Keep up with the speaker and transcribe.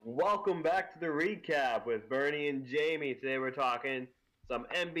Welcome back to the recap with Bernie and Jamie. Today we're talking some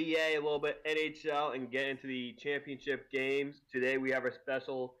NBA, a little bit NHL, and get into the championship games. Today we have our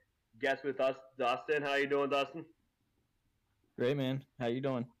special guest with us, Dustin. How you doing, Dustin? Great, man. How you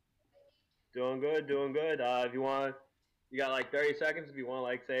doing? Doing good, doing good. If you want, you got like 30 seconds. If you want,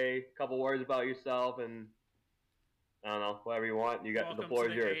 like, say a couple words about yourself and I don't know, whatever you want. You got the Welcome to floor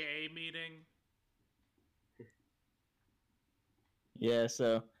is the yours. AA meeting. Yeah,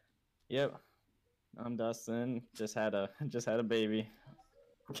 yep. I'm Dustin. Just had a baby.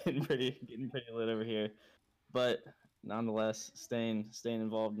 Getting pretty lit over here. But nonetheless, staying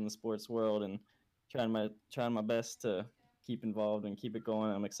involved in the sports world and trying my best to keep involved and keep it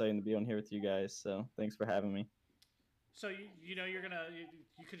going. I'm excited to be on here with you guys. So thanks for having me. So you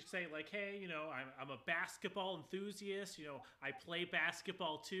could say like, hey, I'm a basketball enthusiast. I play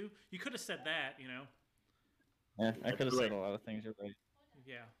basketball too. You could have said that. Yeah, I That's could have said great. a lot of things. You're right.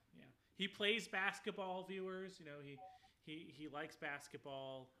 Yeah, yeah. He plays basketball. Viewers, he likes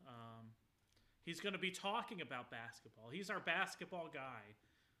basketball. He's going to be talking about basketball. He's our basketball guy.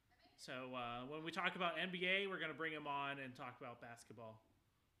 So when we talk about NBA, we're going to bring him on and talk about basketball.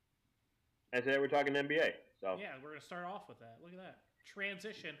 And today we're talking NBA. So, Yeah, we're going to start off with that. Look at that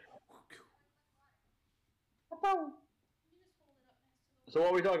transition. so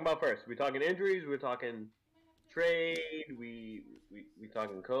what are we talking about first? We talking injuries? We're talking trade? We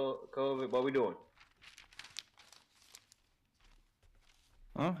talking COVID? What are we doing?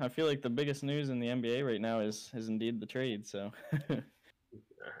 Well, I feel like the biggest news in the NBA right now is indeed the trade. So All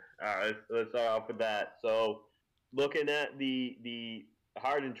right, let's start off with that. So, looking at the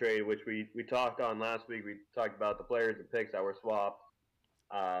Harden trade, which we talked on last week, we talked about the players and picks that were swapped.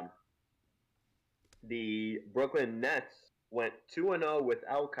 Um, the Brooklyn Nets went 2-0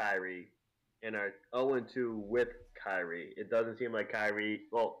 without Kyrie and are 0-2 with Kyrie. It doesn't seem like Kyrie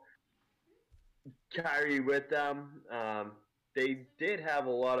with them. They did have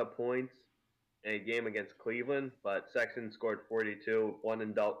a lot of points in a game against Cleveland, but Sexton scored 42.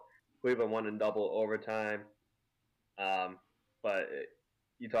 Cleveland won in double overtime. But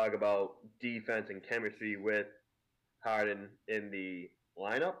you talk about defense and chemistry with Harden in the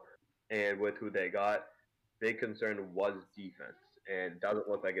lineup and with who they got. Big concern was defense, and it doesn't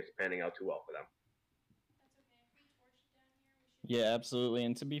look like it's panning out too well for them. yeah, absolutely.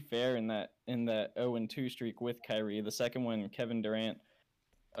 And to be fair, in that 0-2 streak with Kyrie, the second one, Kevin Durant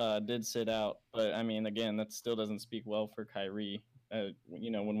did sit out, but I mean, again, that still doesn't speak well for Kyrie.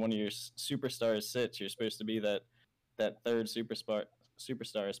 When one of your superstars sits, you're supposed to be that third superstar,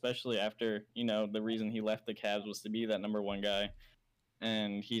 especially after the reason he left the Cavs was to be that number one guy,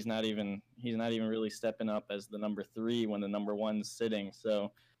 and he's not even really stepping up as the number three when the number one's sitting.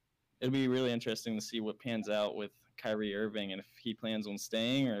 So it'll be really interesting to see what pans out with Kyrie Irving and if he plans on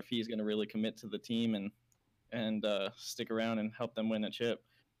staying or if he's going to really commit to the team and stick around and help them win a chip.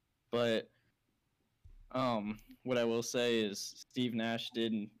 But what I will say is Steve Nash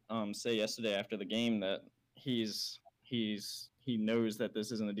did say yesterday after the game that he knows that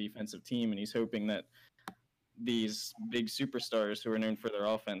this isn't a defensive team, and he's hoping that these big superstars who are known for their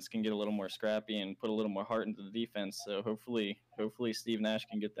offense can get a little more scrappy and put a little more heart into the defense. So hopefully Steve Nash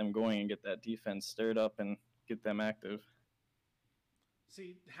can get them going and get that defense stirred up and get them active.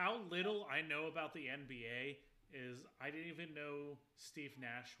 See, how little I know about the NBA is I didn't even know Steve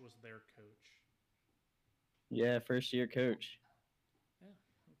Nash was their coach. Yeah, first year coach.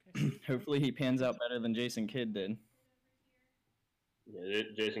 Yeah. Okay. Hopefully he pans out better than Jason Kidd did. Yeah,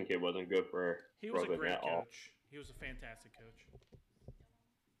 Jason Kidd wasn't good for He was a Brooklyn at great all. coach. He was a fantastic coach.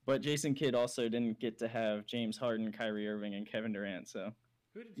 But Jason Kidd also didn't get to have James Harden, Kyrie Irving, and Kevin Durant. So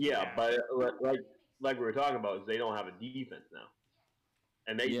Who did he Yeah, have? but like we were talking about, is they don't have a defense now,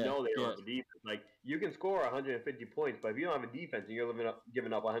 and they yeah, know they don't yeah, have a defense. Like you can score 150 points, but if you don't have a defense and you're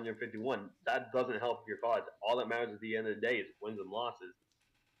giving up 151, that doesn't help your cause. All that matters at the end of the day is wins and losses,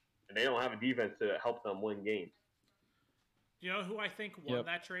 and they don't have a defense to help them win games. Do you know who I think won yep.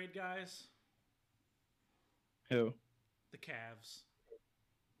 that trade, guys? Who? The Cavs.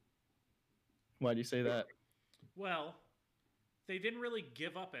 Why do you say that? Well, they didn't really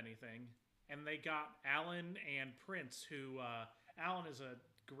give up anything, and they got Allen and Prince, who Allen is a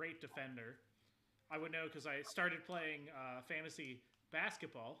great defender. I would know because I started playing fantasy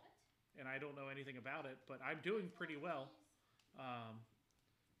basketball, and I don't know anything about it, but I'm doing pretty well.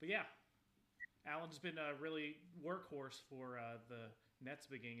 But yeah, Allen's been a really workhorse for the Nets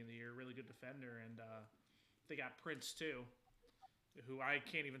beginning of the year. Really good defender, and they got Prince too, who I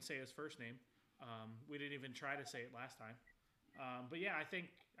can't even say his first name. We didn't even try to say it last time. But yeah, I think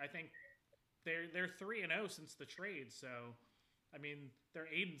they're 3-0 since the trade. So, I mean, they're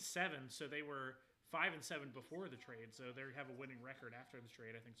 8-7, so they were 5-7 before the trade. So they have a winning record after the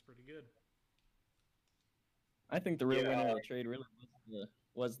trade. I think it's pretty good. I think the real winner of the trade really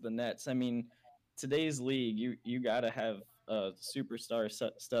was the Nets. I mean, today's league, you got to have a superstar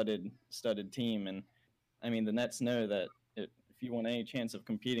studded team, and I mean the Nets know that if you want any chance of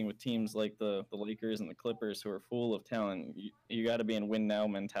competing with teams like the Lakers and the Clippers, who are full of talent, you got to be in win now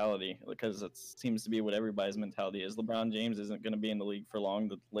mentality, because it seems to be what everybody's mentality is. LeBron James isn't going to be in the league for long.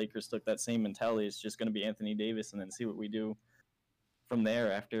 The Lakers took that same mentality. It's just going to be Anthony Davis, and then see what we do from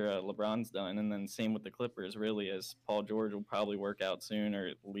there after LeBron's done. And then same with the Clippers, really, as Paul George will probably work out soon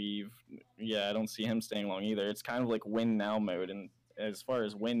or leave. Yeah, I don't see him staying long either. It's kind of like win now mode. And as far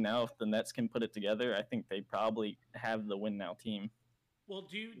as win now, if the Nets can put it together, I think they probably have the win now team. Well,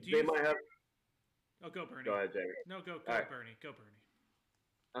 do you they might have. Oh, go Bernie. Go ahead, Jamie. No, go right. Bernie. Go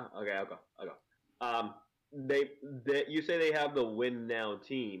Bernie. Okay, I'll go. They you say they have the win now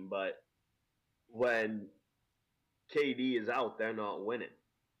team, but when KD is out, they're not winning.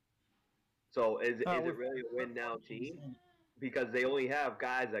 So is it really a win now team? Because they only have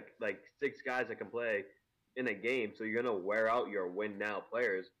guys that, like 6 guys that can play in a game, so you're gonna wear out your win now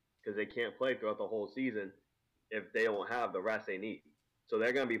players because they can't play throughout the whole season if they don't have the rest they need. So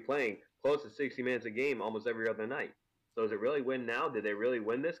they're gonna be playing close to 60 minutes a game almost every other night. So is it really win now? Did they really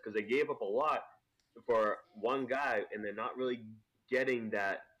win this? Because they gave up a lot for one guy, and they're not really getting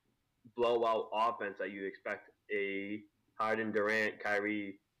that blowout offense that you expect a Harden, Durant,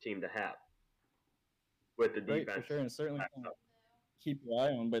 Kyrie team to have with the defense. Right, for sure, and certainly keep your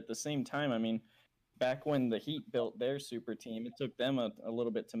eye on. But at the same time, I mean, back when the Heat built their super team, it took them a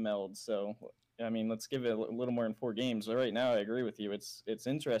little bit to meld. So, I mean, let's give it a little more in 4 games. But right now, I agree with you. It's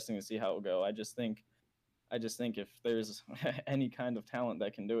interesting to see how it'll go. I just think if there's any kind of talent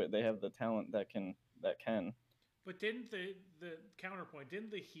that can do it, they have the talent that can. But didn't the counterpoint?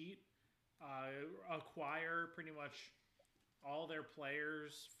 Didn't the Heat acquire pretty much all their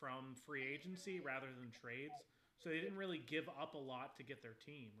players from free agency rather than trades? So they didn't really give up a lot to get their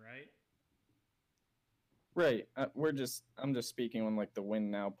team, right? Right. I'm just speaking on like the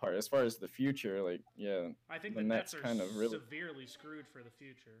win now part. As far as the future, like, yeah, I think the Nets are kind of really severely screwed for the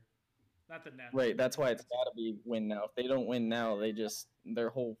future. Not the Nets. Right. That's why it's got to be win now. If they don't win now, their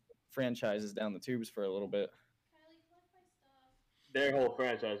whole franchise is down the tubes for a little bit. Their whole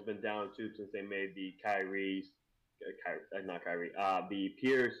franchise has been down the tubes since they made the the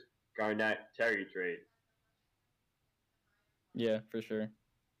Pierce, Garnett, Terry trade. Yeah, for sure.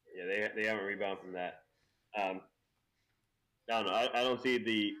 Yeah, they haven't rebounded from that. I don't know. I don't see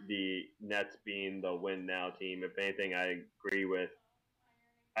the Nets being the win now team. If anything, I agree with.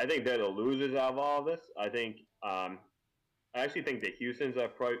 I think they're the losers out of all of this. I actually think the Houston's are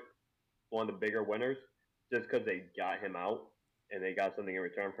probably one of the bigger winners, just because they got him out and they got something in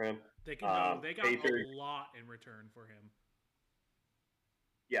return for him. They got a lot in return for him.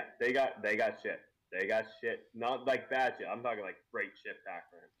 Yeah, they got shit. They got shit. Not like bad shit. I'm talking like great shit back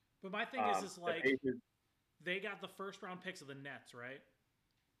for him. But my thing is like they got the first round picks of the Nets, right?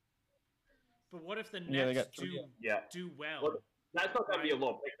 But what if the Nets do well? That's not gonna be a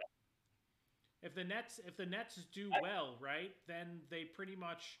low pick. If the Nets do well, right, then they pretty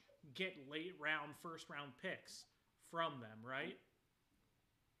much get late round, first round picks from them, right?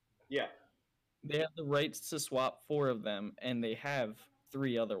 Yeah. They have the rights to swap 4 of them, and they have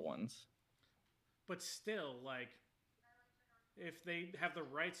 3 other ones. But still, like, if they have the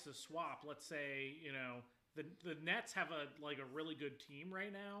rights to swap, let's say, the Nets have a really good team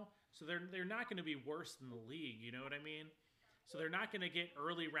right now, so they're not going to be worse than the league, you know what I mean? So they're not going to get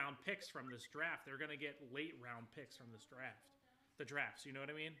early round picks from this draft. They're going to get late round picks from this draft. The drafts, you know what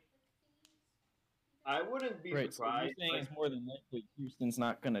I mean? I wouldn't be surprised. So you're saying it's more than likely Houston's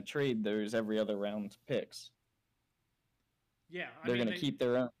not going to trade those every other round picks. Yeah, they're going to keep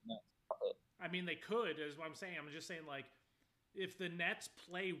their own. I mean, they could, is what I'm saying. I'm just saying, like, if the Nets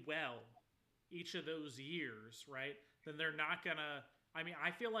play well each of those years, right, then they're not going to. I mean, I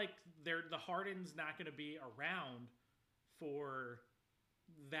feel like the Harden's not going to be around for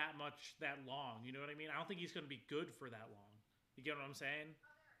that long. You know what I mean? I don't think he's going to be good for that long. You get what I'm saying?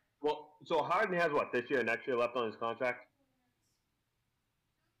 Well, so Harden has what, this year and next year left on his contract?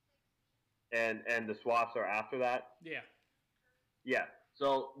 And the swaps are after that? Yeah. Yeah.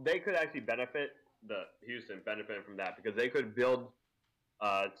 So they could actually benefit, Houston benefiting from that, because they could build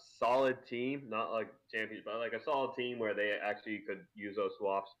a solid team, not like champions, but like a solid team where they actually could use those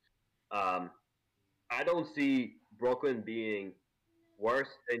swaps. I don't see Brooklyn being worse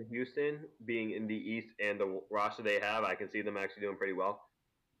than Houston, being in the East and the roster they have. I can see them actually doing pretty well.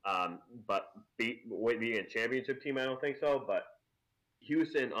 But being a championship team, I don't think so. But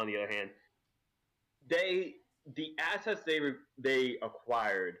Houston, on the other hand, the assets they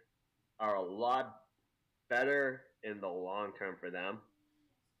acquired are a lot better in the long term for them.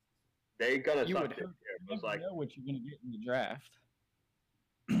 They're gonna You suck would this hope year. you It's never like know what you're going to get in the draft.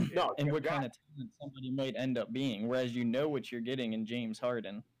 no, And what kind of talent somebody might end up being, whereas you know what you're getting in James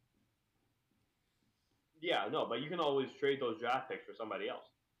Harden. yeah, no, but you can always trade those draft picks for somebody else.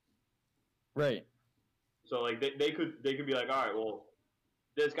 Right. So like they could be like, all right, well,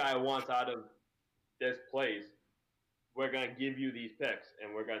 this guy wants out of this place. We're gonna give you these picks,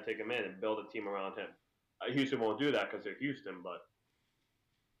 and we're gonna take him in and build a team around him. Houston won't do that because they're Houston, but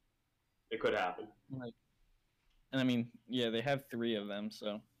it could happen. Right. And I mean, yeah, they have 3 of them,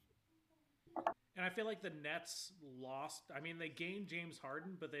 so. And I feel like the Nets lost. I mean, they gained James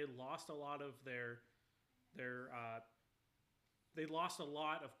Harden, but they lost a lot of their they lost a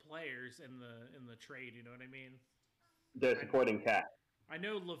lot of players in the trade. You know what I mean? They're supporting Cat. I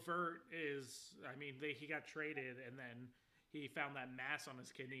know Levert is. I mean, he got traded, and then he found that mass on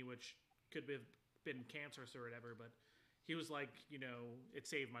his kidney, which could have been cancerous or whatever. But he was like, it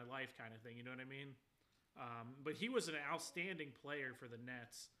saved my life, kind of thing. You know what I mean? But he was an outstanding player for the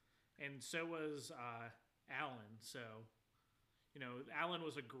Nets, and so was Allen. So, Allen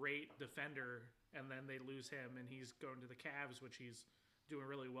was a great defender, and then they lose him, and he's going to the Cavs, which he's doing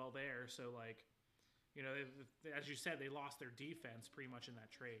really well there. So, like, as you said, they lost their defense pretty much in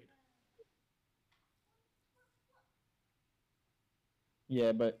that trade.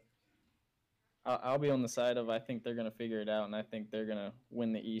 Yeah, but I'll be on the side of I think they're going to figure it out, and I think they're going to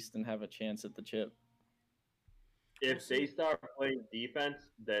win the East and have a chance at the chip. If they start playing defense,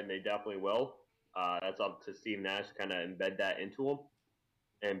 then they definitely will. That's up to Steve Nash to kind of embed that into them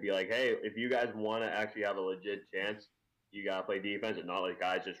and be like, hey, if you guys want to actually have a legit chance, you got to play defense and not let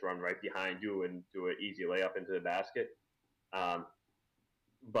guys just run right behind you and do an easy layup into the basket.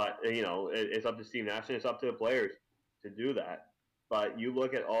 But, it's up to Steve Nash and it's up to the players to do that. But you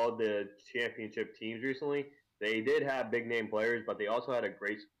look at all the championship teams recently, they did have big name players, but they also had a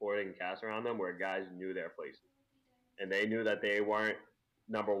great supporting cast around them where guys knew their places. And they knew that they weren't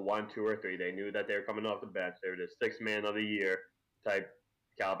number 1, 2, or 3. They knew that they were coming off the bench. They were the 6th man of the year type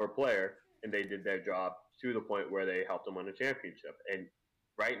caliber player, and they did their job to the point where they helped them win a championship. And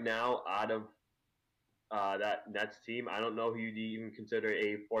right now, out of that Nets team, I don't know who you'd even consider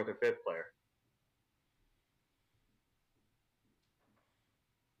a 4th or 5th player.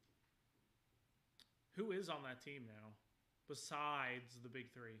 Who is on that team now, besides the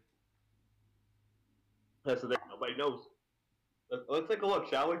big 3? That's the thing. Nobody knows. Let's take a look,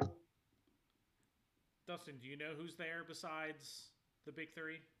 shall we? Dustin, do you know who's there besides the big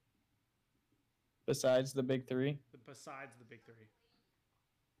 3? Besides the big 3? Besides the big 3.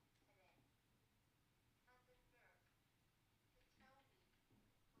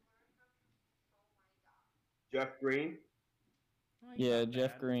 Jeff Green. Oh, yeah,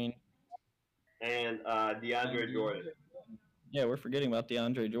 Jeff Green. And DeAndre Jordan. Yeah, we're forgetting about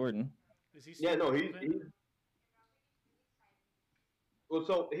DeAndre Jordan. Is he still he's well,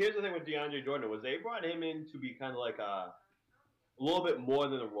 so here's the thing with DeAndre Jordan was they brought him in to be kind of like a little bit more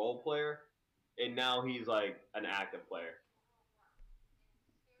than a role player, and now he's like an active player.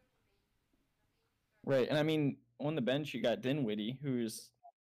 Right, and I mean, on the bench you got Dinwiddie, who's,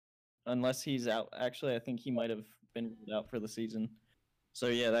 unless he's out, actually I think he might have been ruled out for the season. So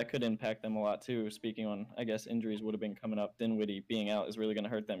yeah, that could impact them a lot too. Speaking on, I guess injuries would have been coming up. Dinwiddie being out is really going to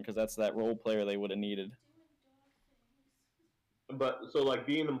hurt them because that's that role player they would have needed. But so like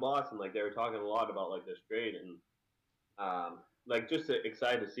being in Boston, like they were talking a lot about like this trade and like just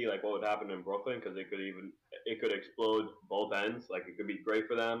excited to see like what would happen in Brooklyn because it could explode both ends. Like it could be great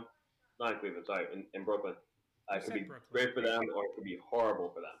for them, not in Cleveland, sorry, in Brooklyn. It could be great for them or it could be horrible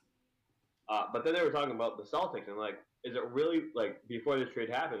for them. But then they were talking about the Celtics and like, is it really like before this trade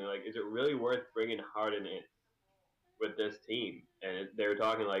happened? Like, is it really worth bringing Harden in with this team? And they were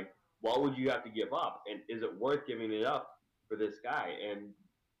talking like, what would you have to give up, and is it worth giving it up for this guy? And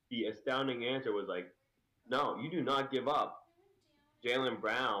the astounding answer was like, no, you do not give up Jaylen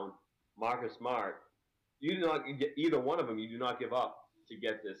Brown, Marcus Smart. You do not get either one of them. You do not give up to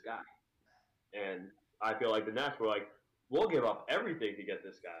get this guy. And I feel like the Nets were like, we'll give up everything to get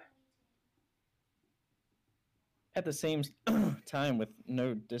this guy. At the same time, with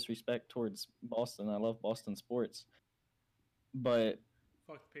no disrespect towards Boston, I love Boston sports, but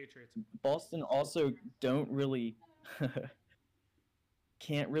fuck the Patriots. Boston also don't really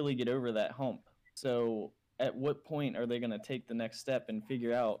can't really get over that hump. So at what point are they going to take the next step and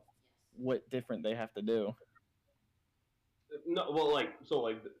figure out what different they have to do? No, well,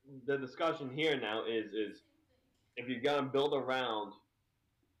 the discussion here now is if you're gonna build around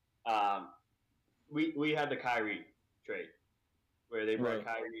we had the Kyrie trade where they brought Right.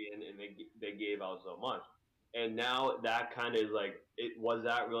 Kyrie in and they gave out so much, and now that kind of is like, it was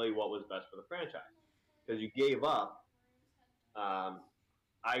that really what was best for the franchise? Because you gave up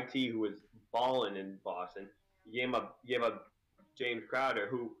IT, who was balling in Boston. You gave up James Crowder,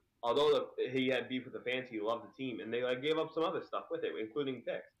 who, although he had beef with the fans, he loved the team, and they like gave up some other stuff with it, including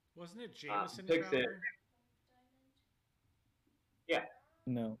picks. Wasn't it Jameson Picks in, Crowder? yeah,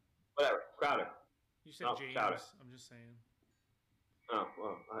 No. whatever, Crowder. You said Oh, James. Crowder. I'm just saying. Oh,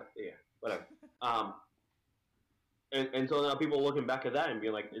 well, yeah, whatever. And so now people are looking back at that and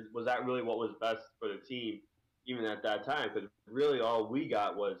being like, was that really what was best for the team, even at that time? Because really all we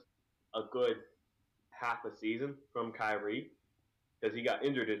got was a good half a season from Kyrie, because he got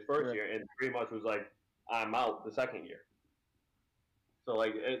injured his first year and pretty much was like, I'm out the second year. So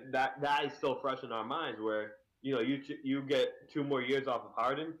like that is still fresh in our minds, where you get 2 more years off of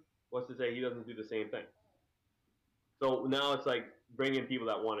Harden. What's to say he doesn't do the same thing? So now it's like bringing people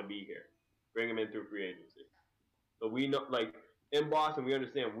that want to be here, bring them in through free agency. So we know, like in Boston, we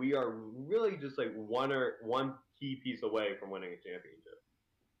understand we are really just like one key piece away from winning a championship.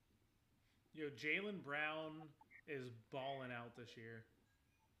 Yo, Jaylen Brown is balling out this year.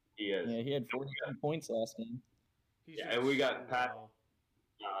 He is. Yeah, he had 42 points last game. And we got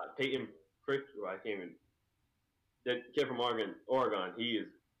Peyton Pritchard. I can't even. The kid from Oregon, he is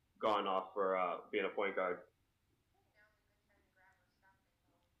gone off for being a point guard.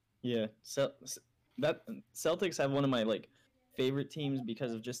 Yeah, that Celtics have one of my like favorite teams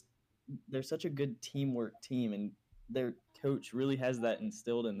because of just they're such a good teamwork team, and their coach really has that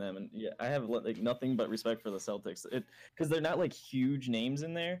instilled in them. And yeah, I have like nothing but respect for the Celtics. Because they're not like huge names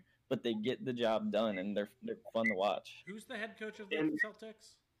in there, but they get the job done, and they're fun to watch. Who's the head coach of the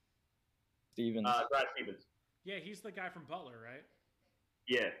Celtics? Stevens. Brad Stevens. Yeah, he's the guy from Butler, right?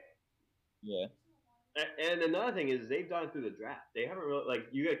 Yeah. Yeah. And another thing is they've gone through the draft. They haven't really, like,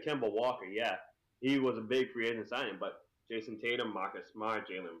 you got Kemba Walker. Yeah, he was a big free agent signing, but Jason Tatum, Marcus Smart,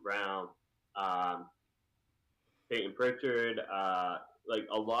 Jaylen Brown, Peyton Pritchard, like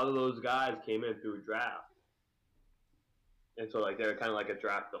a lot of those guys came in through draft, and so like they're kind of like a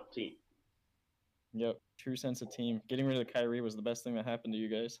draft built team. Yep, true sense of team. Getting rid of Kyrie was the best thing that happened to you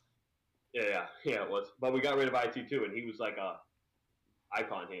guys. Yeah, it was. But we got rid of IT too, and he was like a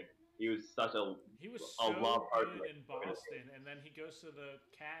icon here. He was such a love good in Boston, and then he goes to the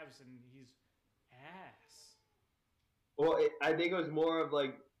Cavs and he's ass. Well, I think it was more of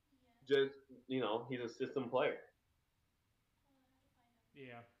like just he's a system player.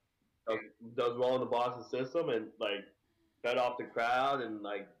 Yeah. Does well in the Boston system and like fed off the crowd, and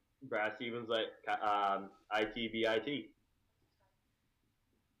like Brad Stevens like ITBIT.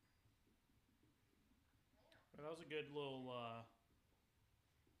 That was a good little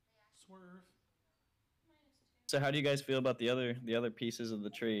swerve. So how do you guys feel about the other pieces of the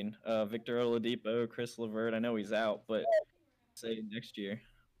trade? Victor Oladipo, Chris LeVert. I know he's out, but say next year.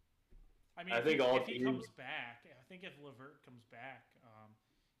 I mean, if he comes back, I think if LeVert comes back,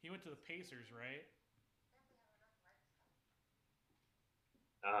 he went to the Pacers, right?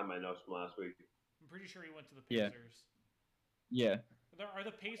 I have my notes from last week. I'm pretty sure he went to the Pacers. Yeah. Are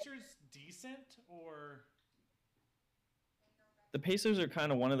the Pacers decent, or? The Pacers are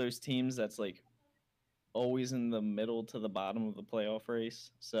kind of one of those teams that's like always in the middle to the bottom of the playoff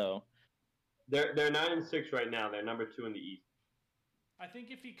race. So they're 9-6 right now. They're number 2 in the East. I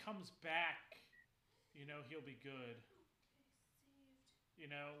think if he comes back, he'll be good.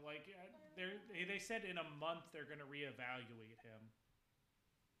 Like they said in a month they're going to reevaluate him.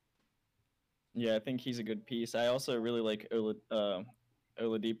 Yeah, I think he's a good piece. I also really like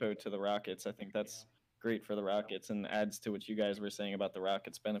Oladipo to the Rockets. I think that's great for the Rockets and adds to what you guys were saying about the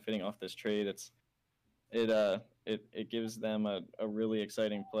Rockets benefiting off this trade. It gives them a really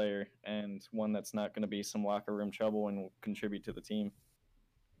exciting player and one that's not going to be some locker room trouble and will contribute to the team.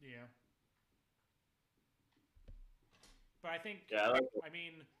 Yeah. But I think, I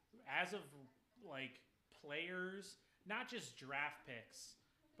mean, as of like players, not just draft picks,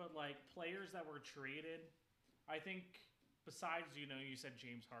 but like players that were traded, I think besides, you said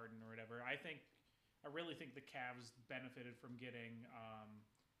James Harden or whatever, I really think the Cavs benefited from getting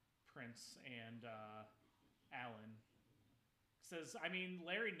Prince and Allen. Says, I mean,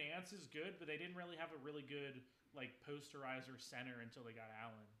 Larry Nance is good, but they didn't really have a really good like posterizer center until they got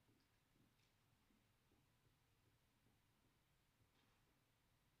Allen.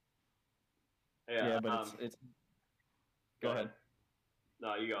 Yeah, but it's. Go ahead.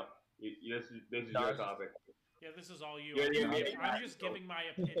 No, you go. This is your topic. Yeah, this is all you. I'm just giving my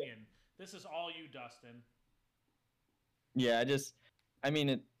opinion. This is all you, Dustin. Yeah, I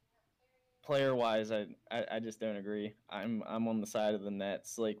mean, player wise, I just don't agree. I'm on the side of the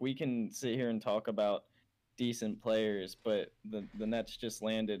Nets. Like we can sit here and talk about decent players, but the Nets just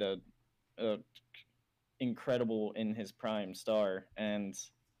landed a incredible in his prime star, and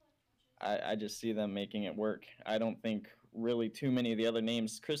I just see them making it work. I don't think really too many of the other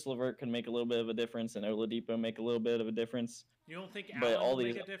names. Chris LeVert could make a little bit of a difference, and Oladipo make a little bit of a difference. You don't think But Allen all will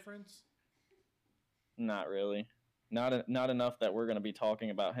these, make a difference? not really, not enough that we're going to be talking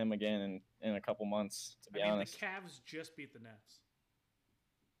about him again in a couple months. To be honest, the Cavs just beat the Nets.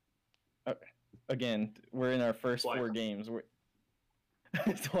 Again, we're in our first Twice. 4 games. We're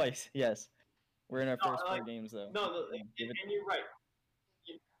twice, yes. We're in our first 4 games though. No, and you're right.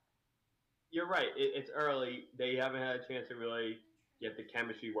 You're right. It's early. They haven't had a chance to really get the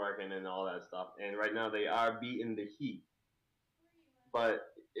chemistry working and all that stuff. And right now they are beating the Heat.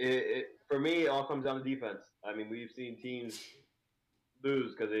 But for me, it all comes down to defense. I mean, we've seen teams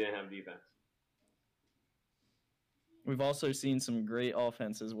lose because they didn't have defense. We've also seen some great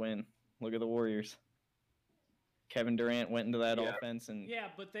offenses win. Look at the Warriors. Kevin Durant went into that offense, and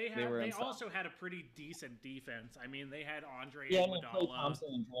but they also had a pretty decent defense. I mean, they had Andre Iguodala, Klay Thompson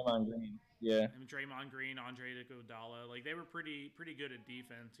and Draymond Green. Yeah, and Draymond Green, Andre Iguodala, like they were pretty good at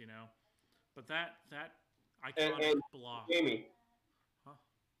defense, you know. But that iconic block, Jamie. Huh?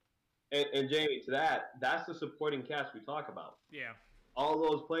 And Jamie, to that's the supporting cast we talk about. Yeah. All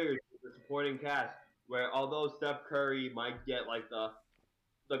those players, the supporting cast, where although Steph Curry might get like the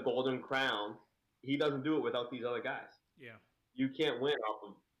golden crown, he doesn't do it without these other guys. Yeah. You can't win off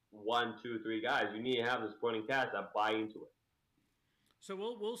of 1, 2, 3 guys. You need to have the supporting cast that buy into it. So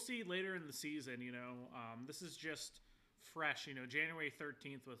we'll see later in the season. You know, this is just fresh. You know, January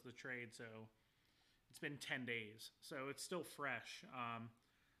 13th was the trade, so it's been 10 days, so it's still fresh.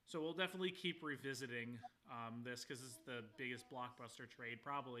 So we'll definitely keep revisiting this because it's the biggest blockbuster trade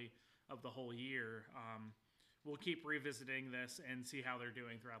probably of the whole year. We'll keep revisiting this and see how they're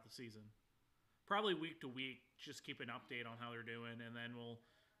doing throughout the season. Probably week to week, just keep an update on how they're doing, and then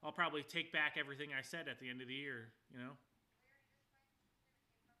I'll probably take back everything I said at the end of the year. You know.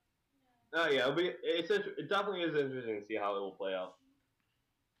 Oh yeah, it definitely is interesting to see how it will play out.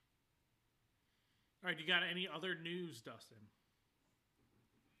 All right, you got any other news, Dustin?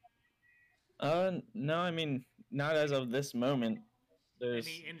 No, I mean not as of this moment. There's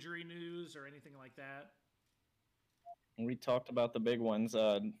any injury news or anything like that? We talked about the big ones.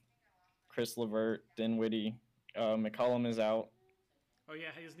 Chris LeVert, Dinwiddie, McCollum is out. Oh yeah,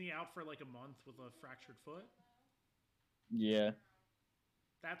 isn't he out for like a month with a fractured foot? Yeah.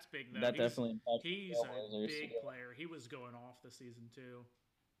 That's big though. That definitely impacts. He's a big player. He was going off this season too.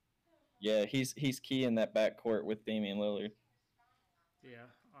 Yeah, he's key in that backcourt with Damian Lillard. Yeah.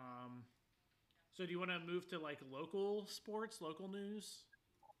 So do you want to move to like local sports, local news?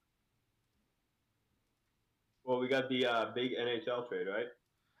 Well, we got the big NHL trade, right?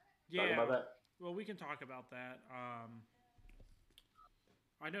 Yeah. Talk about that. Well, we can talk about that.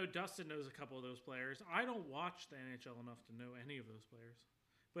 I know Dustin knows a couple of those players. I don't watch the NHL enough to know any of those players.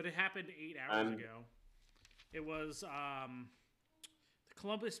 But it happened 8 hours ago. It was the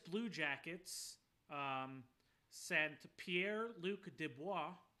Columbus Blue Jackets sent Pierre-Luc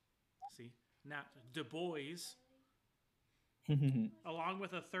Dubois, not Dubois, along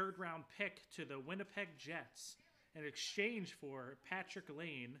with a third-round pick to the Winnipeg Jets in exchange for Patrick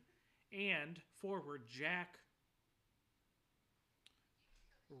Lane and forward Jack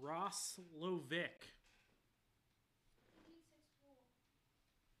Roslovic.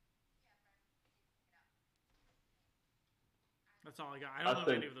 That's all I got. I don't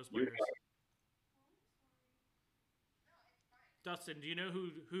know any of those players. Dustin, do you know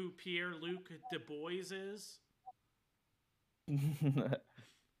who Pierre-Luc Dubois is?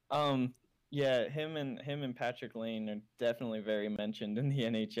 Yeah, him and Patrick Lane are definitely very mentioned in the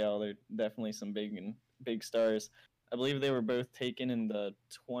NHL. They're definitely some big stars. I believe they were both taken in the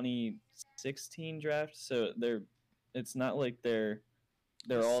 2016 draft, so it's not like they're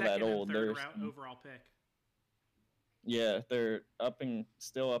all that old. They're round overall pick. Yeah, they're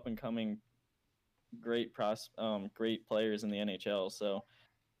still up and coming, great players in the NHL. So,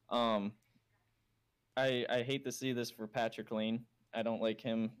 I hate to see this for Patrick Lane. I don't like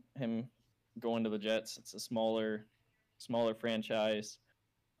him going to the Jets. It's a smaller franchise,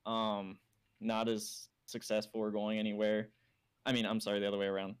 not as successful or going anywhere. I mean, I'm sorry, the other way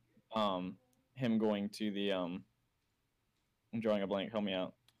around. Him going to the I'm drawing a blank. Help me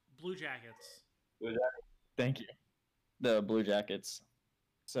out. Blue Jackets. Thank you. The Blue Jackets.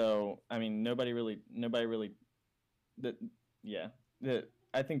 So I mean, nobody really.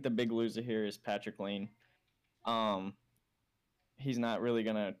 I think the big loser here is Patrick Lane. he's not really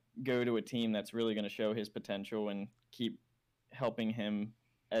going to go to a team that's really going to show his potential and keep helping him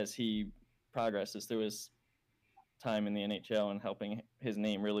as he progresses through his time in the NHL and helping his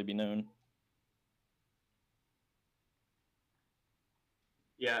name really be known.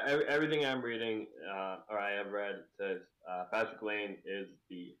 Yeah, everything I'm reading, or I have read, says Patrick Lane is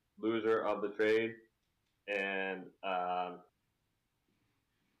the loser of the trade, and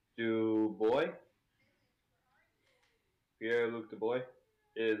Dubois, Pierre-Luc Dubois,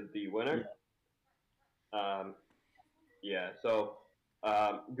 is the winner. Yeah, so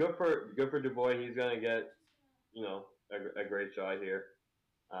good for Dubois. He's gonna get a great shot here,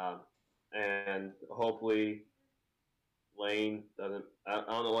 and hopefully Lane doesn't. I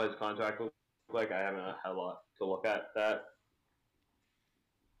don't know what his contract looks like. I haven't had a lot to look at that.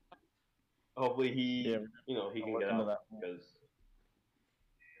 Hopefully he can get out because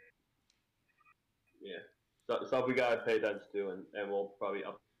stuff we gotta pay attention to, and we'll probably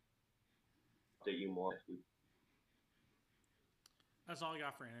update you more next week. That's all I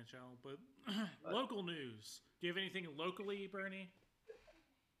got for NHL. But local news. Do you have anything locally, Bernie?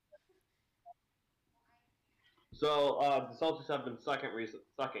 So the Celtics have been sucking recently.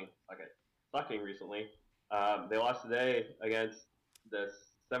 They lost today against the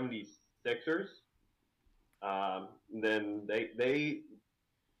 76ers. Then they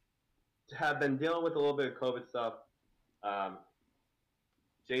have been dealing with a little bit of COVID stuff.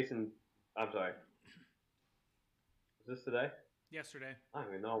 Jason, I'm sorry. Was this today? Yesterday. I don't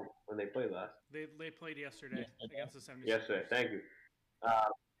even know when they played last. They played yesterday against the 76ers. Yesterday, thank you.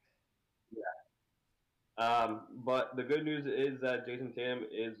 But the good news is that Jason Tatum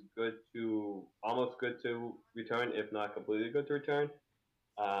is almost good to return, if not completely good to return.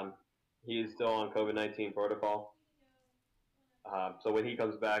 He is still on COVID-19 protocol. So when he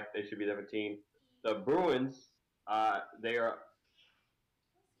comes back, they should be a different team. The Bruins, they are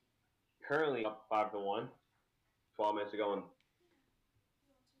currently up 5-1, 12 minutes ago in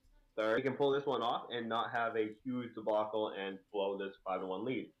third. They can pull this one off and not have a huge debacle and blow this 5-1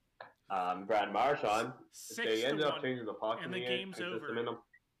 lead. Brad Marchand, they ended up changing the puck and the game's over.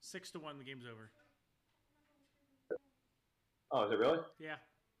 6-1, the game's over. Oh, is it really? Yeah.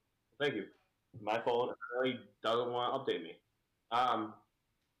 Thank you. My phone really doesn't want to update me.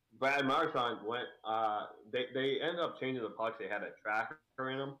 Brad Marchand went. They ended up changing the pucks. They had a tracker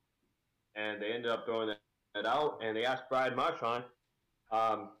in them, and they ended up throwing it out. And they asked Brad Marchand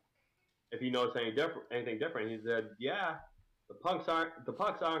if he knows anything different. He said, "Yeah, the pucks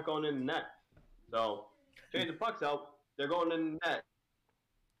aren't going in the net. So change the pucks out. They're going in the net."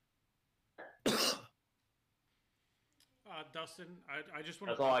 Dustin, I just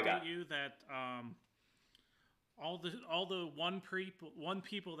want to update you that all the one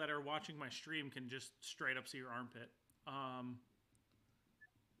people that are watching my stream can just straight up see your armpit.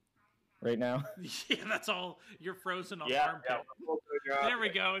 Right now? Yeah, that's all. You're frozen on the armpit. Yeah. There we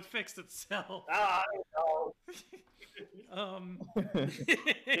go. It fixed itself. I know.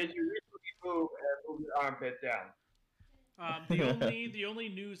 Did you recently move your armpit down? The only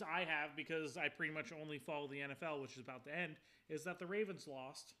news I have, because I pretty much only follow the NFL, which is about to end, is that the Ravens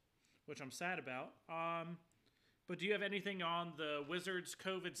lost, which I'm sad about. But do you have anything on the Wizards'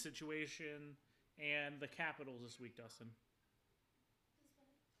 COVID situation and the Capitals this week, Dustin?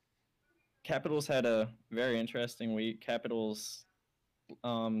 Capitals had a very interesting week. Capitals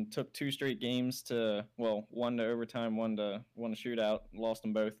took 2 straight games one to overtime, one to shootout. Lost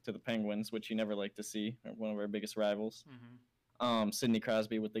them both to the Penguins, which you never like to see. One of our biggest rivals. Mm-hmm. Sidney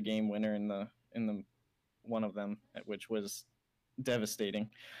Crosby with the game winner in the one of them, which was devastating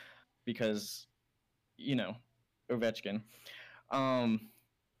because Ovechkin.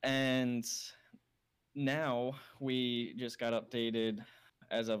 And now we just got updated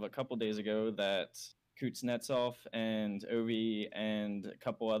as of a couple days ago that Kuznetsov and Ovi and a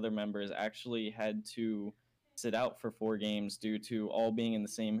couple other members actually had to sit out for 4 games due to all being in the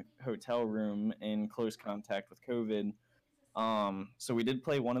same hotel room in close contact with COVID. So we did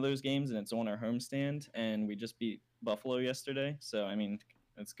play one of those games, and it's on our homestand, and we just beat Buffalo yesterday. So, I mean,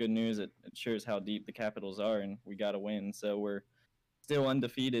 it's good news. It shows how deep the Capitals are, and we got to win. So we're still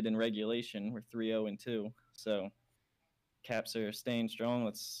undefeated in regulation. We're 3-0-2. So Caps are staying strong.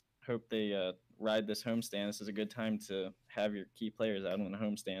 Let's hope they ride this homestand. This is a good time to have your key players out on the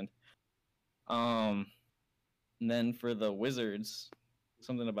homestand. And then for the Wizards,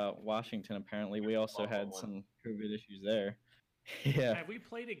 something about Washington, apparently. We also had some COVID issues there. Yeah. Have we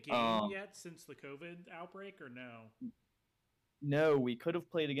played a game yet since the COVID outbreak, or no? No, we could have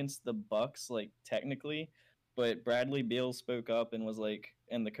played against the Bucks, technically, but Bradley Beal spoke up and was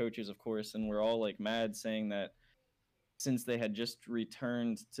and the coaches, of course, and we're all mad, saying that since they had just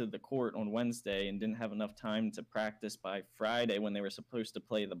returned to the court on Wednesday and didn't have enough time to practice by Friday when they were supposed to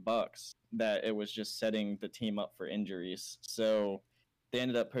play the Bucks, that it was just setting the team up for injuries. So they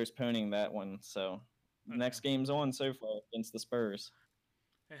ended up postponing that one. So the next game's on so far against the Spurs.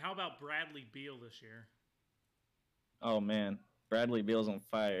 And how about Bradley Beal this year? Oh man, Bradley Beal's on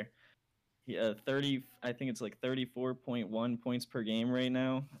fire. He 30, I think it's like 34.1 points per game right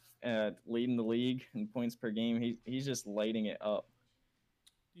now, leading the league in points per game. He's just lighting it up.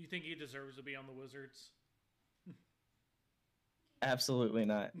 Do you think he deserves to be on the Wizards? Absolutely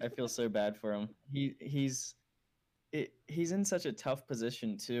not. I feel so bad for him. He's in such a tough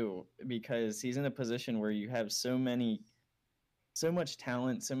position too, because he's in a position where you have so much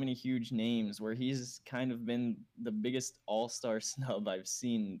talent, so many huge names, where he's kind of been the biggest all-star snub I've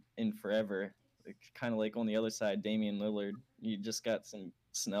seen in forever. Kind of like on the other side, Damian Lillard. You just got some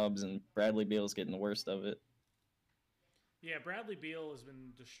snubs, and Bradley Beal's getting the worst of it. Yeah, Bradley Beal has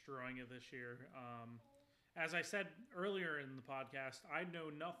been destroying it this year. As I said earlier in the podcast, I know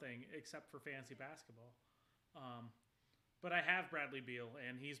nothing except for fantasy basketball. But I have Bradley Beal,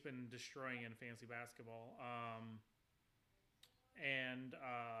 and he's been destroying in fantasy basketball.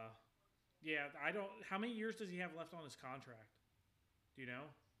 Yeah, I don't. How many years does he have left on his contract? Do you know?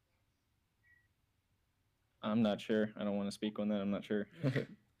 I'm not sure. I don't want to speak on that. I'm not sure.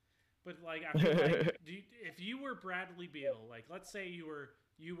 But like, I feel like, if you were Bradley Beal, like, let's say you were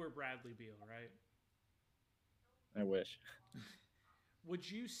Bradley Beal, right? I wish. Would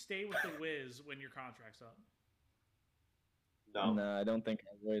you stay with the Wiz when your contract's up? No, I don't think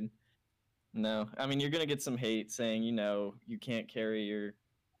I would. No, I mean, you're gonna get some hate saying, you can't carry your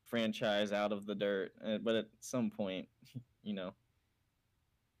franchise out of the dirt, but at some point,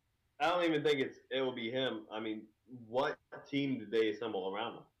 I don't even think it will be him. I mean, what team did they assemble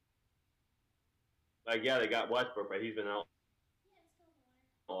around him? Like, yeah, they got Westbrook, but he's been out.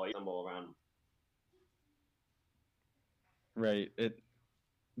 Oh, assemble around him. Right.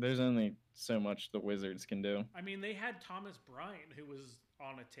 There's only so much the Wizards can do. I mean, they had Thomas Bryant, who was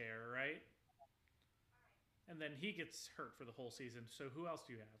on a tear, right? And then he gets hurt for the whole season. So who else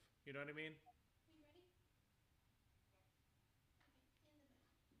do you have? You know what I mean?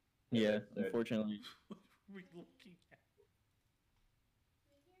 Yeah, unfortunately. What are we looking at?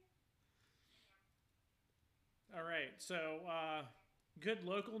 All right, so good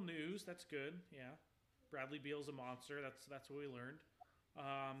local news. That's good. Yeah, Bradley Beal's a monster. That's what we learned.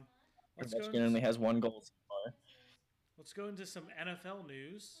 Ovechkin only has one goal so far. Let's go into some NFL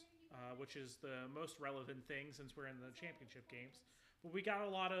news, which is the most relevant thing since we're in the championship games. But we got a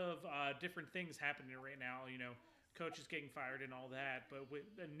lot of different things happening right now. Coaches getting fired and all that. But with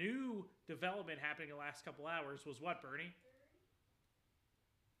a new development happening in the last couple hours was what, Bernie?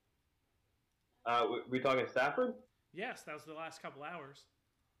 We talking Stafford? Yes, that was the last couple hours.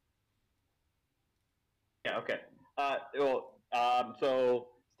 Yeah, okay. So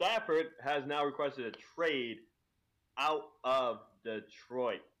Stafford has now requested a trade out of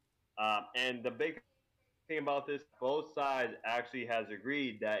Detroit. And the big thing about this, both sides actually has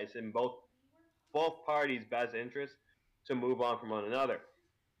agreed that it's in both parties' best interest to move on from one another.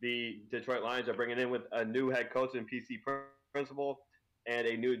 The Detroit Lions are bringing in with a new head coach and PC principal and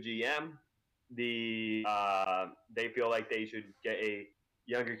a new GM. They feel like they should get a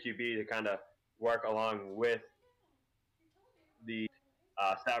younger QB to kind of work along with the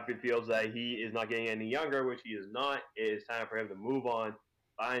Stafford feels that he is not getting any younger, which he is not. It is time for him to move on,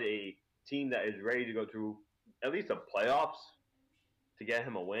 find a team that is ready to go through at least the playoffs to get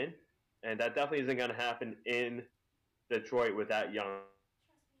him a win. And that definitely isn't going to happen in Detroit with that young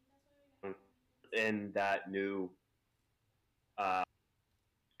and that new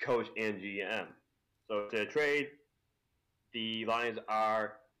coach and GM. So to trade, the Lions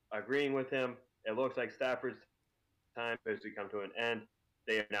are agreeing with him. It looks like Stafford's time has to come to an end.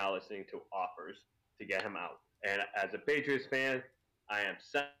 They are now listening to offers to get him out. And as a Patriots fan, I am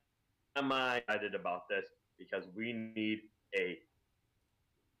semi-excited about this because we need a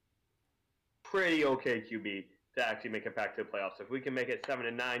pretty okay QB to actually make it back to the playoffs. If we can make it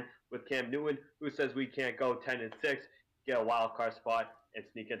 7-9 with Cam Newton, who says we can't go 10-6, get a wild card spot, and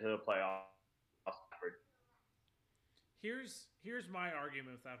sneak into the playoffs. Here's my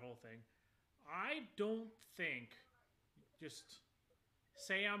argument with that whole thing. I don't think, just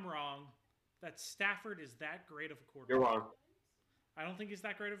say I'm wrong, that Stafford is that great of a quarterback. You're wrong. I don't think he's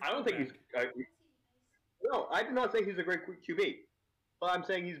that great of a quarterback. I don't think he's... no, I did not say he's a great QB. But I'm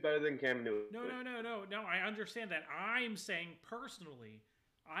saying he's better than Cam Newton. No, I understand that. I'm saying personally,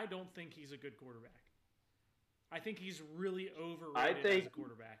 I don't think he's a good quarterback. I think he's really overrated as a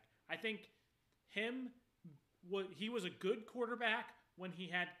quarterback. I think him he was a good quarterback when he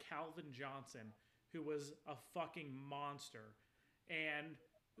had Calvin Johnson, who was a fucking monster. And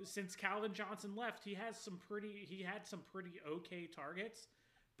since Calvin Johnson left, he had some pretty okay targets,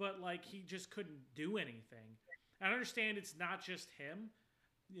 but like he just couldn't do anything. I understand it's not just him.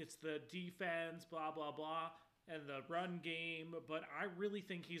 It's the defense, blah, blah, blah, and the run game, but I really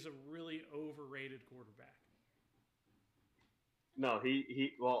think he's a really overrated quarterback. No,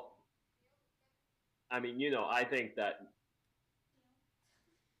 well, I mean, I think that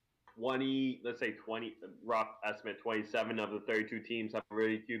let's say 20, rough estimate, 27 of the 32 teams have a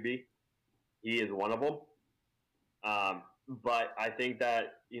really QB. He is one of them. But I think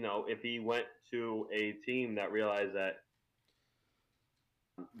that, if he went to a team that realized that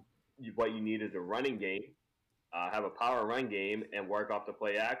what you need is a running game, have a power run game, and work off the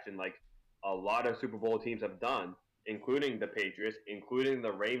play action like a lot of Super Bowl teams have done, including the Patriots, including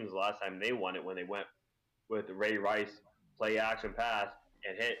the Ravens last time they won it when they went with Ray Rice play action pass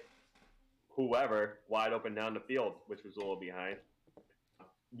and hit whoever wide open down the field, which was a little behind.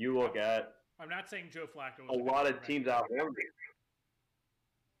 You look at I'm not saying Joe Flacco was a lot of teams out there.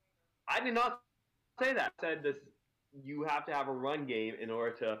 I did not say that. I said this: you have to have a run game in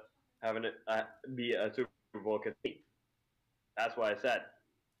order to have be a Super Bowl team. That's what I said.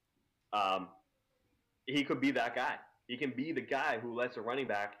 He could be that guy. He can be the guy who lets a running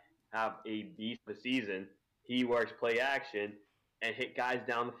back have a beast of a season. He works play action and hit guys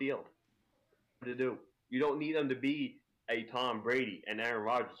down the field. To do. You don't need him to be a Tom Brady and Aaron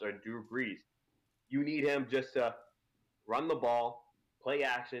Rodgers or Drew Brees. You need him just to run the ball, play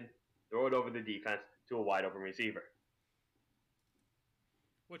action, throw it over the defense to a wide open receiver.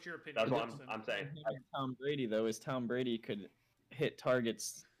 What's your opinion? That's what I'm saying. Tom Brady, though, is Tom Brady could hit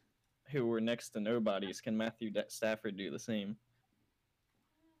targets who were next to nobodies. Can Matthew Stafford do the same?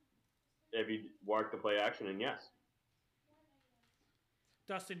 If he worked the play action, and yes.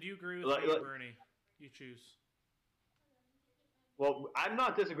 Dustin, do you agree with me or Bernie? You choose. Well, I'm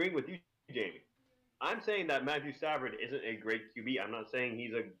not disagreeing with you, Jamie. I'm saying that Matthew Stafford isn't a great QB. I'm not saying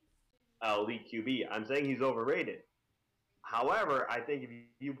he's an elite QB. I'm saying he's overrated. However, I think if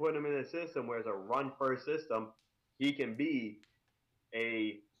you put him in a system where it's a run-first system, he can be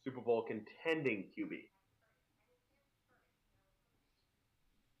a Super Bowl contending QB.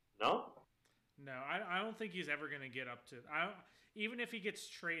 No? No, I don't think he's ever going to get up to. Even if he gets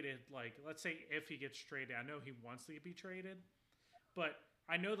traded, like let's say if he gets traded, I know he wants to be traded, but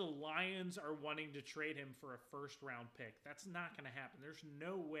I know the Lions are wanting to trade him for a first-round pick. That's not going to happen. There's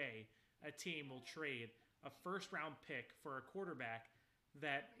no way a team will trade a first-round pick for a quarterback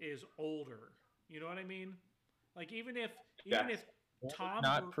that is older. You know what I mean? Like even if Tom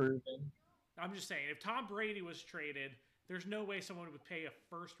not proven. I'm just saying, if Tom Brady was traded, there's no way someone would pay a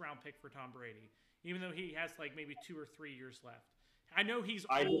first-round pick for Tom Brady, even though he has like maybe 2 or 3 years left. I know he's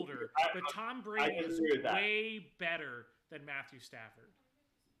older, but Tom Brady is way better than Matthew Stafford.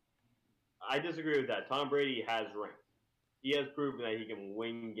 I disagree with that. Tom Brady has rings. He has proven that he can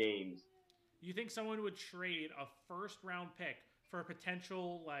win games. You think someone would trade a first-round pick for a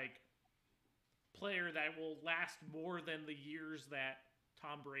potential like player that will last more than the years that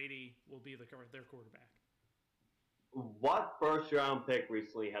Tom Brady will be their quarterback? What first-round pick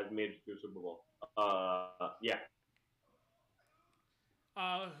recently has made it to the Super Bowl? Yeah.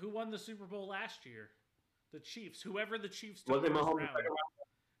 Who won the Super Bowl last year? The Chiefs. Whoever the Chiefs took Was it first Mahomes round.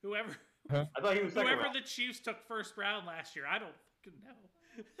 Whoever. Huh? I thought he was second whoever round. The Chiefs took first round last year. I don't fucking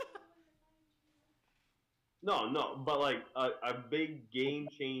know. No, but like a big game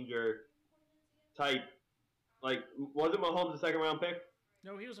changer type. Like, wasn't Mahomes a second round pick?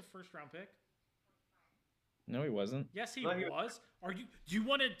 No, he was a first round pick. No, he wasn't. Yes, he was. Are you? Do you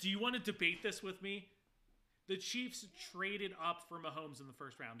want to debate this with me? The Chiefs traded up for Mahomes in the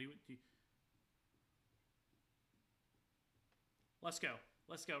first round. Let's go.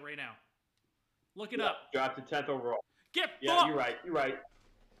 Let's go right now. Look it up. Drafted 10th overall. Get Yeah, fucked! You're right.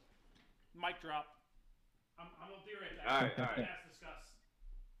 Mic drop. I'm gonna be right back. All right. Let's discuss.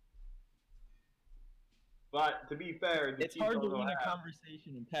 But to be fair, it's hard to win a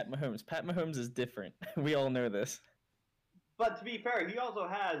conversation in Pat Mahomes. Pat Mahomes is different. We all know this. But to be fair, he also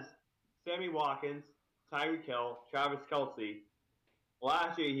has Sammy Watkins, Tyreek Hill, Travis Kelce.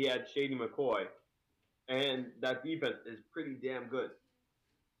 Last year he had Shady McCoy, and that defense is pretty damn good.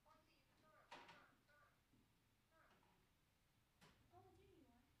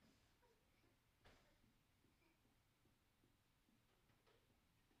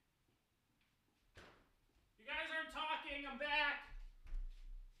 I'm back.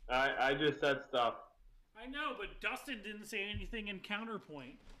 I just said stuff. I know, but Dustin didn't say anything in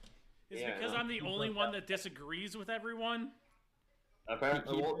counterpoint. Is because I'm the only one that disagrees with everyone?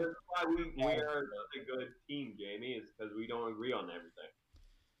 Apparently, well, that's why we are such a good team, Jamie, is because we don't agree on everything.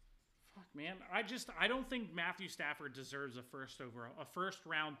 Fuck, man. I don't think Matthew Stafford deserves a first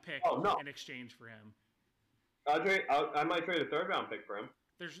round pick in exchange for him. I might trade a 3rd round pick for him.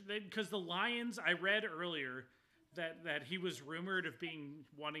 Because the Lions, I read earlier that he was rumored of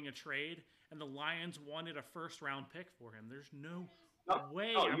wanting a trade, and the Lions wanted a 1st round pick for him. There's no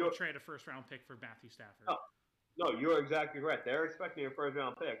way I would trade a 1st round pick for Matthew Stafford. No, you're exactly right. They're expecting a 1st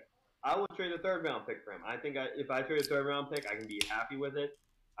round pick. I would trade a 3rd round pick for him. I think if I trade a 3rd round pick, I can be happy with it.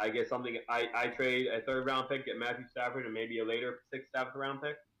 I get something. I trade a 3rd round pick, get Matthew Stafford, and maybe a later 6th, 7th round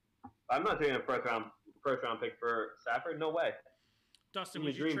pick. I'm not trading a first round pick for Stafford. No way. Dustin,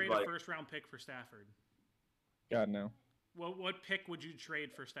 would you trade a 1st round pick for Stafford? God, no. Well, what pick would you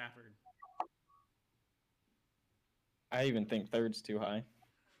trade for Stafford? I even think 3rd's too high.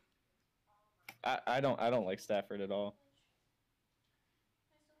 I don't like Stafford at all.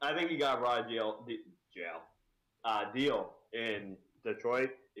 I think he got raw deal in Detroit.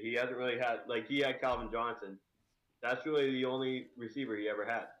 He hasn't really had he had Calvin Johnson. That's really the only receiver he ever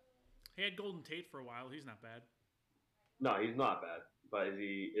had. He had Golden Tate for a while. He's not bad. No, he's not bad. But is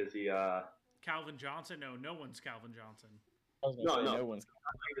he Calvin Johnson? No one's Calvin Johnson. No one's.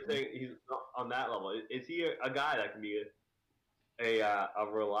 I'm saying he's not on that level. Is he a guy that can be a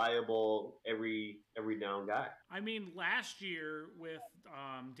reliable every down guy? I mean, last year with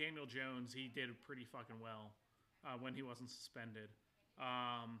Daniel Jones, he did pretty fucking well when he wasn't suspended.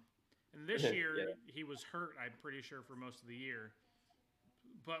 And this year he was hurt, I'm pretty sure, for most of the year.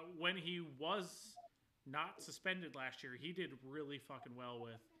 But when he was not suspended last year, he did really fucking well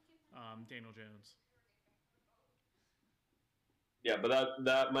with Daniel Jones. Yeah, but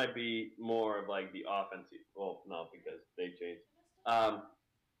that might be more of the offensive. Well, no, because they changed. I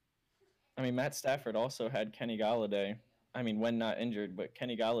mean, Matt Stafford also had Kenny Galladay. I mean, when not injured, but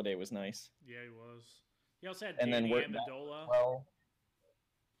Kenny Galladay was nice. Yeah, he was. He also had Danny Amendola. Well,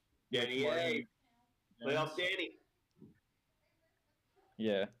 Danny, playoff Danny.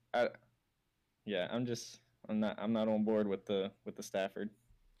 Yeah, I'm not on board with the Stafford.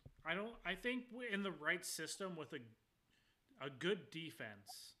 I think in the right system with a good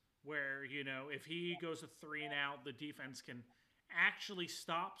defense where, if he goes a 3 and out, the defense can actually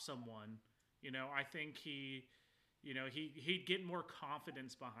stop someone. I think he'd get more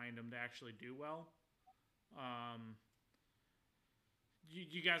confidence behind him to actually do well.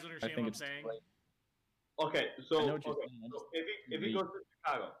 You guys understand what I'm saying? Okay, so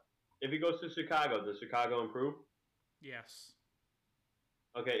if he goes to Chicago, does Chicago improve? Yes.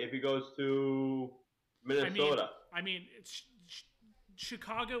 Okay, if he goes to Minnesota. I mean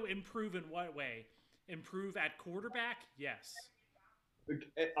Chicago improve in what way? Improve at quarterback? Yes.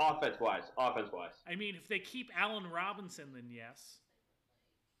 Offense wise. I mean, if they keep Allen Robinson, then yes.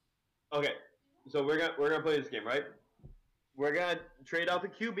 Okay, so we're gonna play this game, right? We're gonna trade out the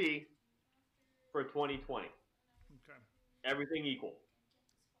QB for 2020. Okay. Everything equal.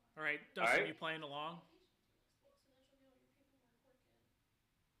 All right, Dustin, you playing along?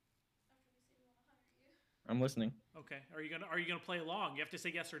 I'm listening. Okay. Are you gonna play along? You have to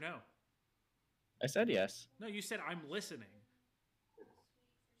say yes or no. I said yes. No, you said I'm listening.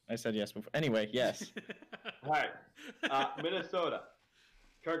 I said yes before. Anyway, yes. All right. Minnesota,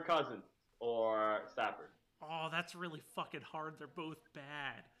 Kirk Cousins or Stafford? Oh, that's really fucking hard. They're both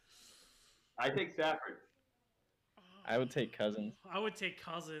bad. I take Stafford. I would take Cousins. I would take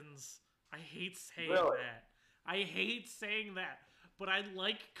Cousins. I hate saying that. I hate saying that. But I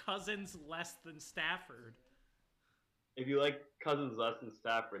like Cousins less than Stafford. If you like Cousins less than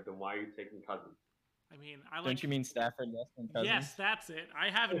Stafford, then why are you taking Cousins? I mean, I like. Don't you mean Stafford less than Cousins? Yes, that's it. I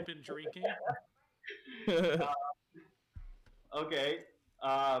haven't been drinking. Okay.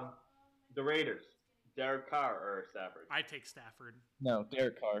 The Raiders. Derek Carr or Stafford? I take Stafford. No,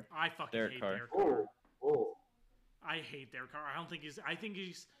 Derek Carr. I fucking hate Derek Carr. I hate Derek Carr. I think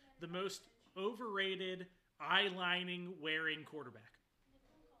he's the most overrated, eye-lining, wearing quarterback.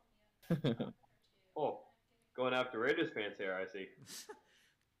 Going after Raiders fans here, I see.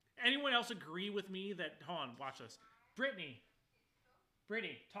 Anyone else agree with me that? Hold on, watch this. Brittany,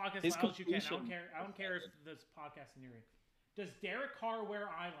 talk as loud as you can. I don't care if this podcast is near. Does Derek Carr wear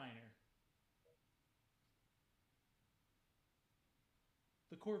eyeliner?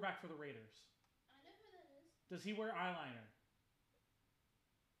 The quarterback for the Raiders. I know who that is. Does he wear eyeliner?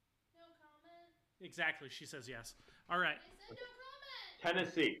 No comment. Exactly. She says yes. All right. I said no comment.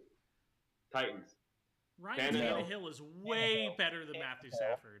 Tennessee Titans. Ryan Tannehill is way better than Matthew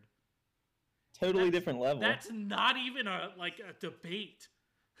Stafford. Totally different level. That's not even a debate.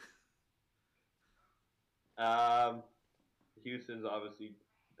 Um, Houston's obviously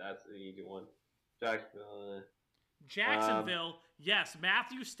that's an easy one. Jacksonville. Jacksonville, yes,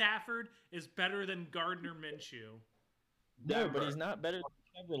 Matthew Stafford is better than Gardner Minshew. No, but Denver. he's not better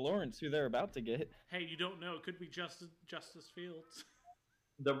than Trevor Lawrence, who they're about to get. Hey, you don't know. It could be Justice Fields.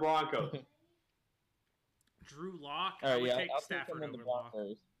 The Broncos. Drew Lock. All I right, would yeah, take I'll take Stafford him on the over Lock.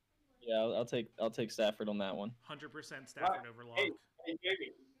 Broncos. Yeah, I'll take Stafford on that one. 100% Stafford over Lock. Hey,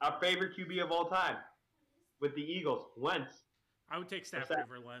 Jamie, our favorite QB of all time with the Eagles, Wentz. I would take Stafford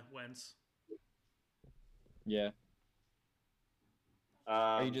over Wentz. Yeah.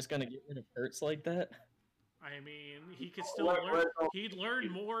 Are you just gonna get rid of Hurts like that? I mean, he could still learn. He'd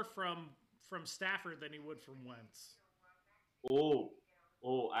learn more from Stafford than he would from Wentz. Oh,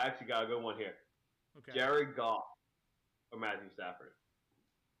 I actually got a good one here. Okay. Jared Goff or Matthew Stafford.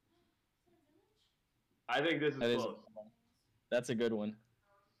 I think this is close. That's a good one.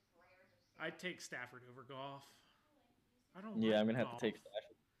 I'd take Stafford over Goff. I don't. Yeah, like I'm gonna Goff. have to take Stafford.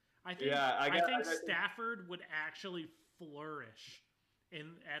 I think Stafford would actually flourish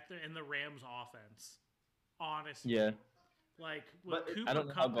in the Rams offense. Honestly. Yeah. Like with But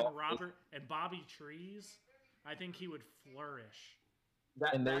Cooper Kupp and Robert and Bobby Trees, I think he would flourish.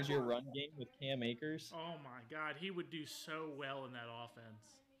 And there's your run game with Cam Akers. Oh my God, he would do so well in that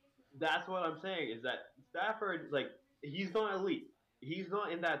offense. That's what I'm saying is that Stafford, like, he's not elite. He's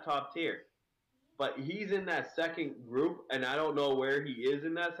not in that top tier. But he's in that second group, and I don't know where he is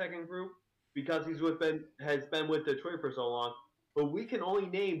in that second group because has been with Detroit for so long. But we can only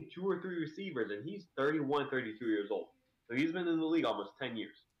name 2 or 3 receivers, and he's 31, 32 years old. So he's been in the league almost 10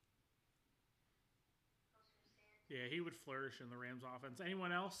 years. Yeah, he would flourish in the Rams offense.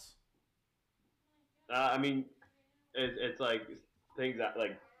 Anyone else? I mean, it's like things that,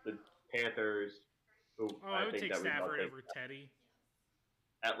 like, the Panthers. Who I would think take that Stafford over Teddy.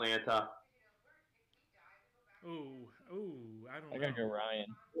 Atlanta. Ooh, I don't know. I gotta go Ryan.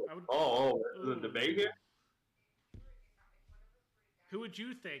 There's a debate here? Who would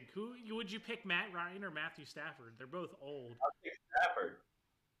you think? Would you pick, Matt Ryan or Matthew Stafford? They're both old. I'll pick Stafford.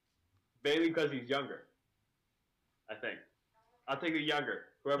 Mainly because he's younger. I think. I'll take the younger.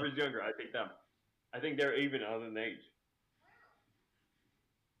 Whoever's younger, I take them. I think they're even other than age.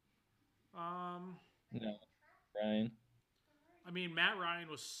 No, Ryan. I mean, Matt Ryan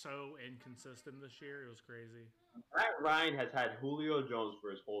was so inconsistent this year. It was crazy. Matt Ryan has had Julio Jones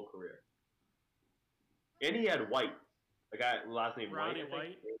for his whole career. And he had White. The guy, last name Roddy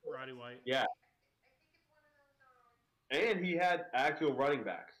White. Roddy White. Yeah. And he had actual running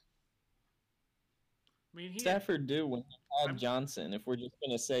backs. I mean, Stafford do when he had Johnson, if we're just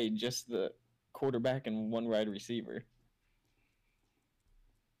going to say just the quarterback and one wide receiver.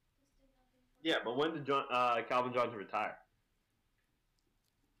 Yeah, but when did Calvin Johnson retire?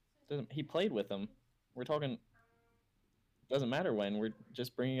 He played with them. We're talking. Doesn't matter when. We're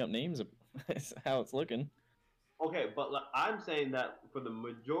just bringing up names. That's how it's looking. Okay, but I'm saying that for the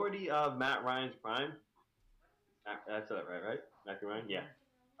majority of Matt Ryan's prime, that's it, right? Matthew Ryan,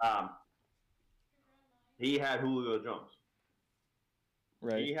 yeah. He had Julio Jones.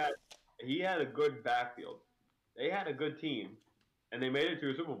 Right. He had a good backfield. They had a good team, and they made it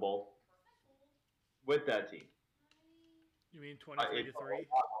to a Super Bowl with that team. You mean 23-3?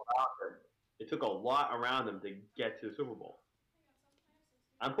 It took a lot around them to get to the Super Bowl.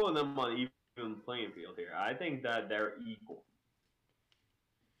 I'm putting them on an even playing field here. I think that they're equal.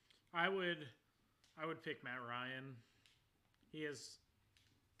 I would pick Matt Ryan. He has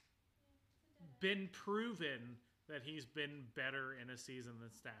been proven that he's been better in a season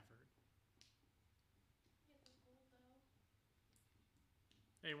than Stafford.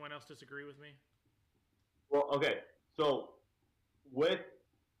 Anyone else disagree with me? Well, okay. So with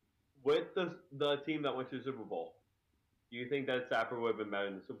the team that went to the Super Bowl, do you think that Stafford would have been better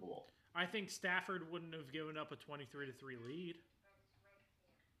in the Super Bowl? I think Stafford wouldn't have given up a 23-3 lead.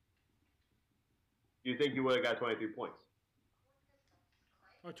 Do you think he would have got 23 points?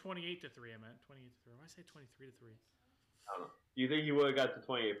 Oh, 28-3, I meant. 28-3. Why did I say 23-3? I don't know. Do you think he would have got to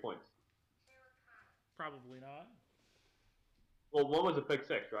 28 points? Probably not. Well, one was a pick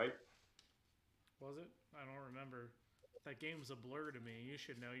six, right? Was it? I don't remember. That game was a blur to me. You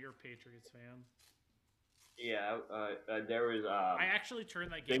should know. You're a Patriots fan. Yeah, there was... I actually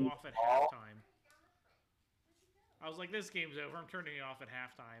turned that game off at halftime. I was like, this game's over. I'm turning it off at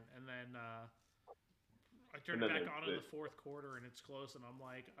halftime. And then I turned it back on in the fourth quarter, and it's close, and I'm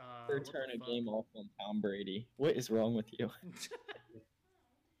like... They're turning a game off on Tom Brady. What is wrong with you?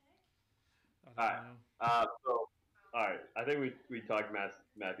 All right. I think we talked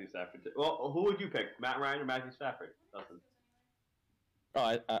Matthew Stafford. Well, who would you pick? Matt Ryan or Matthew Stafford? Dustin?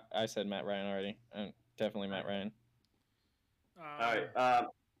 Oh, I said Matt Ryan already. Definitely Matt Ryan. All right.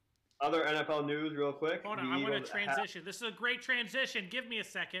 Other NFL news, real quick. Hold on, I want to transition. This is a great transition. Give me a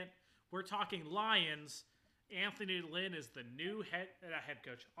second. We're talking Lions. Anthony Lynn is the new head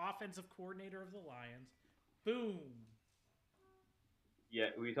coach, offensive coordinator of the Lions. Boom. Yeah,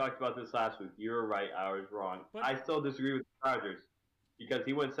 we talked about this last week. You were right. I was wrong. But- I still disagree with the Chargers because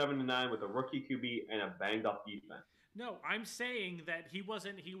he went 7-9 with a rookie QB and a banged up defense. No, I'm saying that he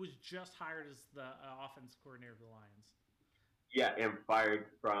wasn't. He was just hired as the offensive coordinator of the Lions. Yeah, and fired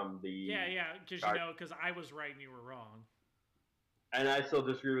from the. Yeah, because I was right and you were wrong. And I still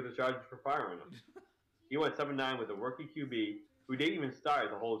disagree with the Chargers for firing him. He went 7-9 with a rookie QB who didn't even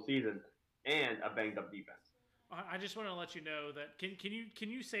start the whole season and a banged up defense. I just want to let you know that. Can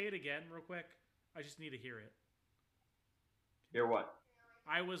you say it again real quick? I just need to hear it. Hear what?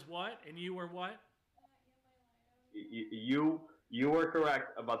 I was what and you were what? You were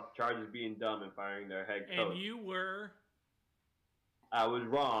correct about the Chargers being dumb and firing their head coach. And you were. I was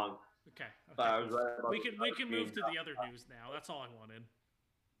wrong. Okay. But I was right about we can move to the other news now. That's all I wanted.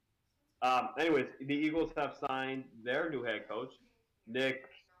 Anyways, the Eagles have signed their new head coach, Nick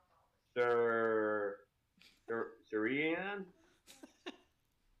Sirianni.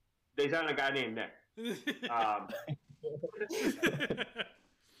 They signed a guy named Nick. This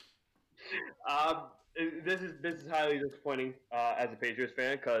is highly disappointing as a Patriots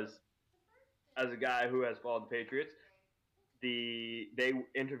fan because as a guy who has followed the Patriots, they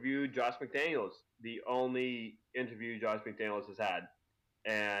interviewed Josh McDaniels, the only interview Josh McDaniels has had,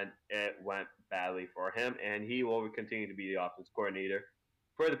 and it went badly for him, and he will continue to be the offense coordinator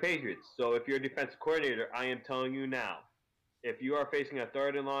for the Patriots. So if you're a defensive coordinator, I am telling you now, if you are facing a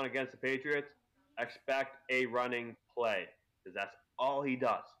 3rd and long against the Patriots, expect a running play because that's all he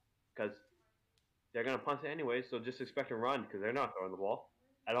does. Because they're going to punt it anyway, so just expect a run because they're not throwing the ball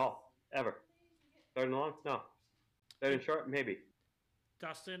at all, ever. 3rd and long? No. 3rd and short? Maybe.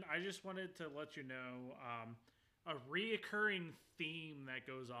 Dustin, I just wanted to let you know a reoccurring theme that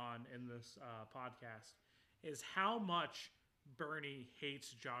goes on in this podcast is how much Bernie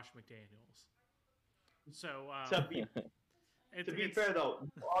hates Josh McDaniels. So, to be fair, though,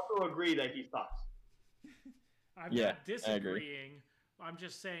 you also agree that he sucks. I'm not disagreeing. I'm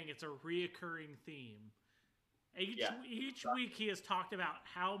just saying it's a reoccurring theme. Each week he has talked about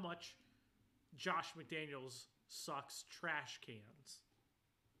how much Josh McDaniels sucks trash cans.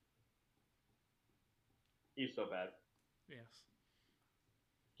 He's so bad. Yes.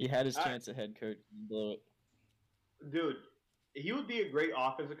 He had his chance at head coach and blew it. Dude, he would be a great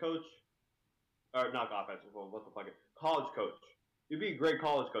offensive coach. Or not offensive, what the fuck? College coach. He'd be a great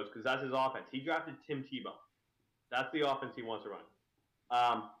college coach because that's his offense. He drafted Tim Tebow. That's the offense he wants to run.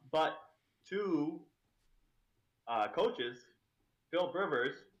 But two coaches, PhIlIp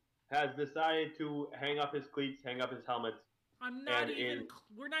RiVeRs, has decided to hang up his cleats, hang up his helmets.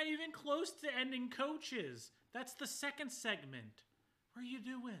 We're not even close to ending coaches. That's the second segment. What are you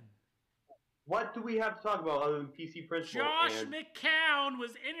doing? What do we have to talk about other than PC principal? Josh McCown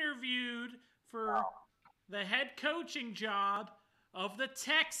was interviewed for the head coaching job of the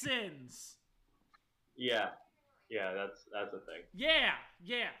Texans. Yeah, that's a thing. Yeah.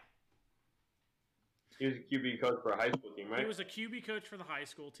 He was a QB coach for a high school team, right? He was a QB coach for the high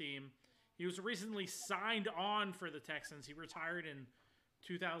school team. He was recently signed on for the Texans. He retired in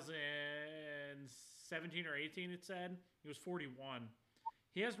 2017 or 18, it said. He was 41.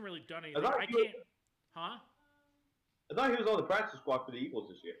 He hasn't really done anything. Huh? I thought he was on the practice squad for the Eagles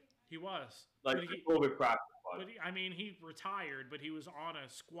this year. He was. Like a little bit practice squad. But he retired, but he was on a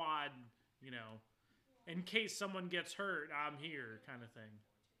squad, in case someone gets hurt, I'm here kind of thing.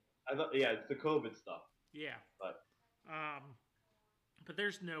 It's the COVID stuff. Yeah. But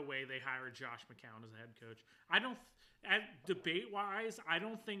there's no way they hired Josh McCown as a head coach. Debate-wise, I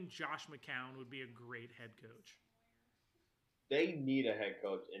don't think Josh McCown would be a great head coach. They need a head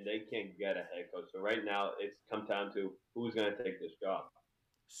coach, and they can't get a head coach. So right now, it's come down to who's going to take this job.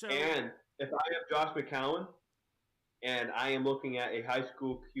 And if I have Josh McCown, and I am looking at a high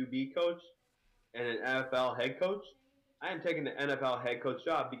school QB coach and an NFL head coach, I am taking the NFL head coach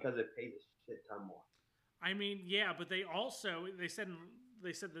job because it pays a shit ton more. I mean, yeah, but they said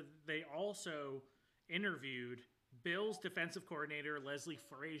that they also interviewed Bills defensive coordinator Leslie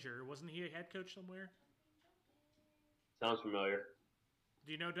Frazier. Wasn't he a head coach somewhere? Sounds familiar.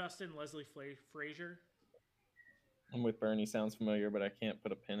 Do you know Dustin Leslie Frazier? I'm with Bernie. Sounds familiar, but I can't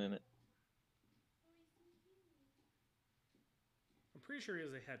put a pin in it. I'm pretty sure he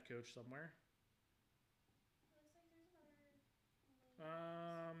is a head coach somewhere.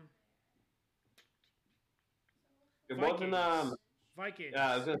 It wasn't Vikings.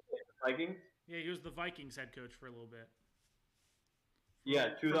 Yeah, I was gonna say Vikings. Yeah, he was the Vikings head coach for a little bit. Yeah,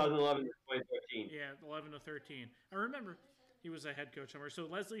 2011 to 2013. Yeah, 11 to 13. I remember he was a head coach somewhere. So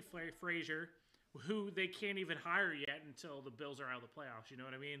Leslie Frazier, who they can't even hire yet until the Bills are out of the playoffs. You know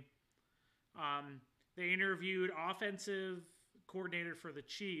what I mean? They interviewed offensive coordinator for the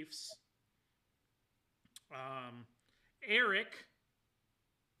Chiefs, Eric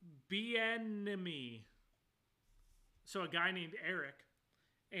Bieniemy. So a guy named Eric,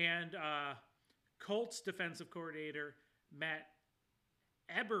 and Colts defensive coordinator Matt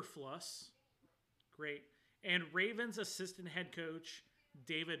Eberfluss, great, and Ravens assistant head coach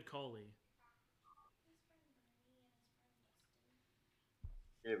David Culley.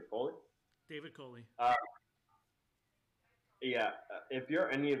 David Foley? David Culley. Yeah, if you're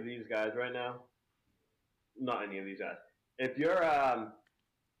any of these guys right now, not any of these guys. If you're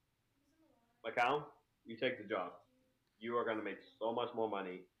McCown, you take the job. You are going to make so much more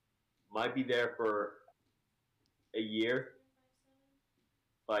money. Might be there for a year,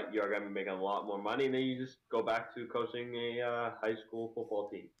 but you're going to be making a lot more money, and then you just go back to coaching a high school football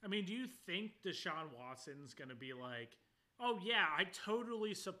team. I mean, do you think Deshaun Watson's going to be like, oh, yeah, I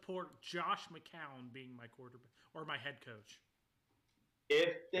totally support Josh McCown being my quarterback or my head coach?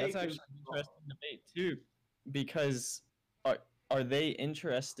 That's actually an interesting debate, too, because are they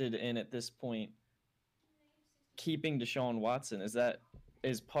interested in, at this point, keeping Deshaun Watson?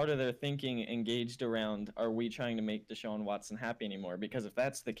 Is part of their thinking engaged around, are we trying to make Deshaun Watson happy anymore? Because if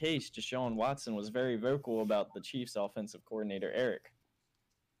that's the case, Deshaun Watson was very vocal about the Chiefs' offensive coordinator, Eric.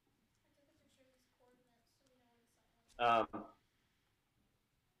 Are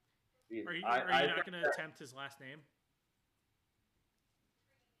you not going to attempt his last name?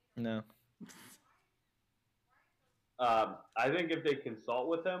 No. I think if they consult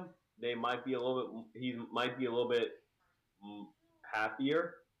with him, they might be a little bit. He might be a little bit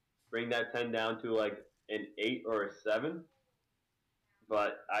happier. Bring that 10 down to like an 8 or a 7.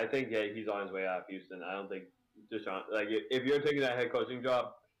 But I think he's on his way out of Houston. I don't think Deshaun. Like if you're taking that head coaching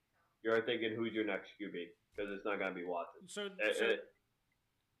job, you're thinking who's your next QB, because it's not going to be Watson. So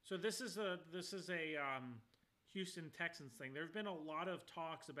this is a Houston Texans thing. There have been a lot of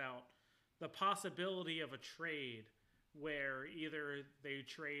talks about the possibility of a trade where either they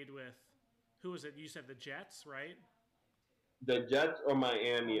trade with, who was it? You said the Jets, right? The Jets or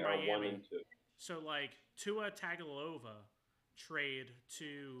Miami are 1 and 2. So like Tua Tagovailoa trade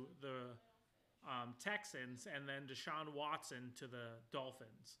to the Texans, and then Deshaun Watson to the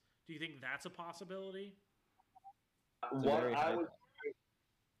Dolphins. Do you think that's a possibility? What I was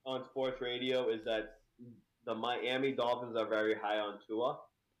on sports radio is that the Miami Dolphins are very high on Tua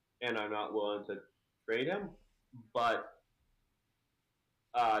and are not willing to trade him. But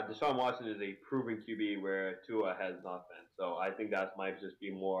Deshaun Watson is a proven QB where Tua has not been. So I think that might just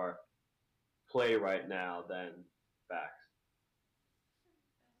be more play right now than facts.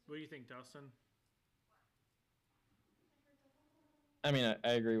 What do you think, Dustin? I mean,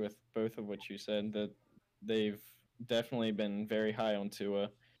 I agree with both of what you said, that they've definitely been very high on Tua.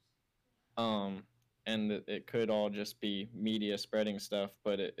 And it could all just be media spreading stuff,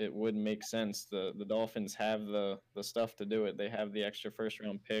 but it would make sense. The Dolphins have the stuff to do it. They have the extra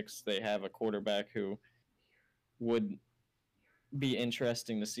first-round picks. They have a quarterback who would be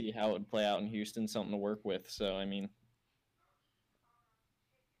interesting to see how it would play out in Houston, something to work with. So, I mean...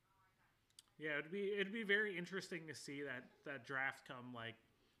 Yeah, it'd be very interesting to see that draft come that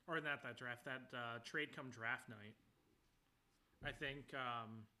trade come draft night. I think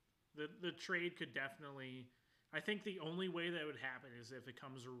the trade could definitely. I think the only way that would happen is if it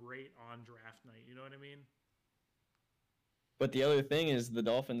comes right on draft night. You know what I mean? But the other thing is the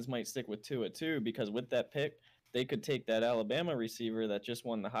Dolphins might stick with Tua too, because with that pick, they could take that Alabama receiver that just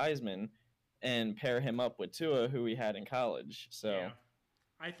won the Heisman and pair him up with Tua, who he had in college. So, yeah.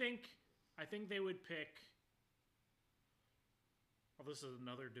 I think they would pick. Oh, this is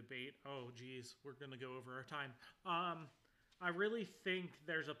another debate. Oh, geez, we're gonna go over our time. I really think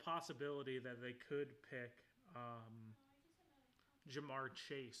there's a possibility that they could pick Jamar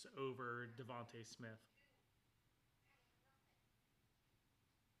Chase over Devontae Smith.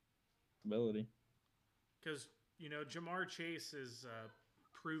 Ability. Because Jamar Chase is a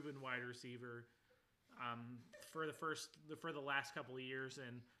proven wide receiver for the last couple of years,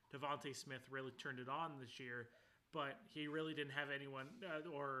 and Devontae Smith really turned it on this year, but he really didn't have anyone,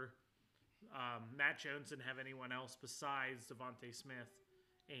 Matt Jones didn't have anyone else besides Devontae Smith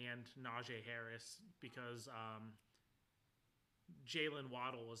and Najee Harris, because Jalen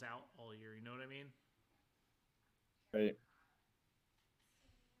Waddle was out all year. You know what I mean? Right.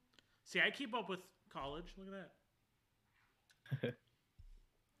 See, I keep up with college. Look at that.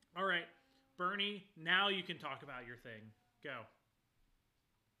 All right. Bernie, now you can talk about your thing. Go.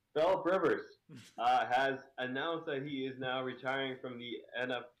 PhIlIp Rivers has announced that he is now retiring from the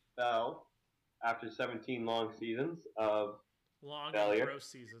NFL after 17 long seasons of Long failure. and gross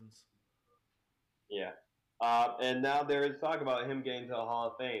seasons. Yeah. And now there is talk about him getting to the Hall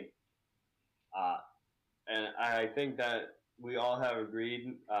of Fame. And I think that we all have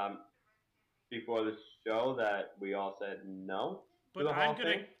agreed before the show that we all said no to But the Hall of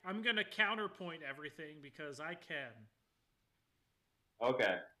Fame. I'm gonna counterpoint everything because I can.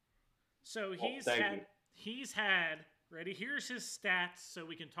 Okay. So Well, he's had ready. Here's his stats so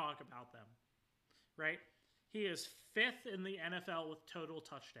we can talk about them. Right? He is 5th in the NFL with total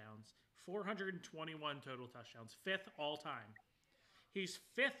touchdowns. 421 total touchdowns. 5th all time. He's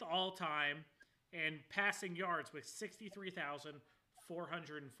 5th all time in passing yards with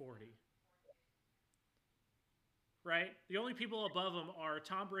 63,440. Right? The only people above him are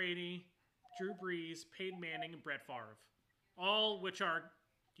Tom Brady, Drew Brees, Peyton Manning, and Brett Favre. All which are,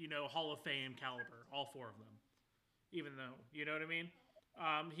 Hall of Fame caliber. All 4 of them. Even though, you know what I mean?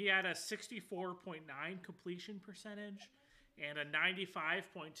 He had a 64.9 completion percentage and a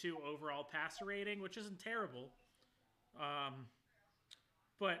 95.2 overall passer rating, which isn't terrible.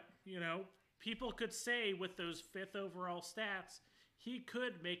 But, people could say with those 5th overall stats, he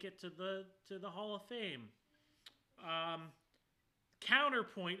could make it to the Hall of Fame.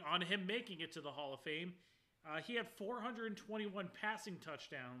 Counterpoint on him making it to the Hall of Fame, he had 421 passing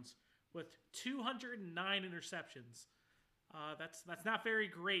touchdowns with 209 interceptions. That's not very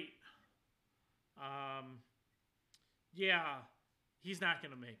great. Yeah, he's not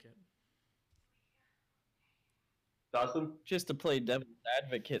going to make it. Dustin? Just to play devil's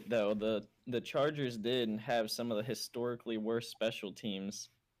advocate, though, the Chargers did have some of the historically worst special teams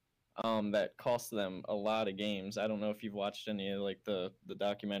that cost them a lot of games. I don't know if you've watched any of the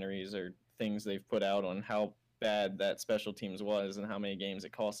documentaries or things they've put out on how bad that special teams was and how many games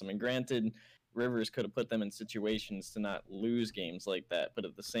it cost them. And granted, Rivers could have put them in situations to not lose games like that, but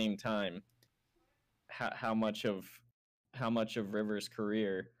at the same time, how much of Rivers'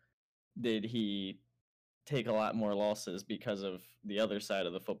 career did he take a lot more losses because of the other side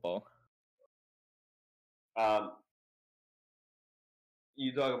of the football?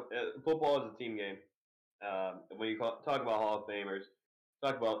 You talk football is a team game. When you talk about Hall of Famers,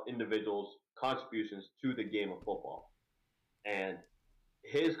 talk about individuals' contributions to the game of football, and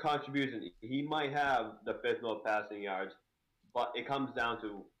his contribution. He might have the 5th most passing yards, but it comes down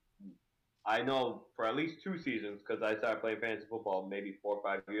to, I know for at least 2 seasons, because I started playing fantasy football maybe 4 or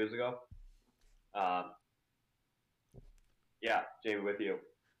 5 years ago. Yeah, Jamie, with you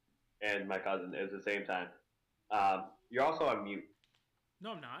and my cousin at the same time. You're also on mute.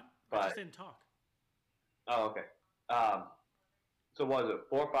 No, I'm not. But, I just didn't talk. Oh, okay. So what was it,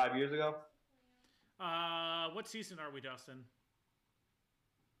 4 or 5 years ago? What season are we, Dustin?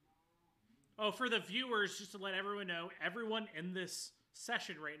 Oh, for the viewers, just to let everyone know, everyone in this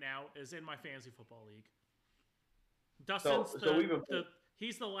session right now is in my fantasy football league. Dustin's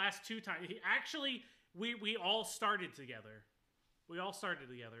he's the last 2 times. We all started together. We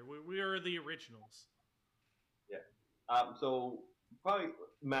are the originals. Yeah. So probably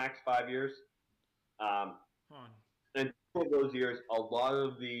max 5 years. And for those years, a lot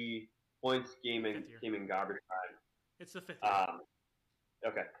of the points came in garbage time. It's the 5th year.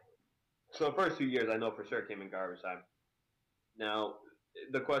 Okay. So the first few years, I know for sure came in garbage time. Now,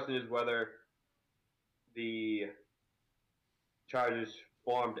 the question is whether the Chargers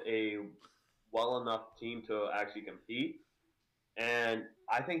formed a well enough team to actually compete, and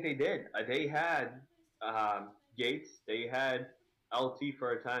I think they did. They had Gates, they had LT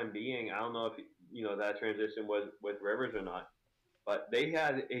for a time being. I don't know if that transition was with Rivers or not, but they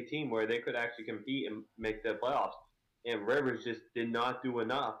had a team where they could actually compete and make the playoffs. And Rivers just did not do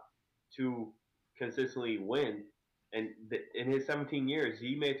enough to consistently win. And in his 17 years,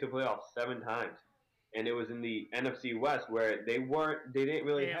 he made the playoffs 7 times, and it was in the NFC West where they didn't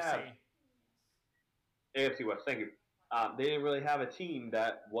really have AFC West. Thank you. They didn't really have a team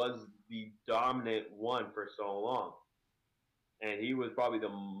that was the dominant one for so long, and he was probably the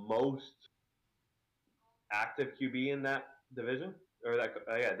most active QB in that division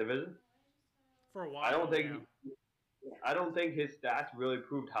division for a while. I don't think his stats really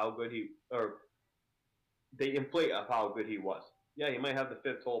proved how good they inflate of how good he was. Yeah, he might have the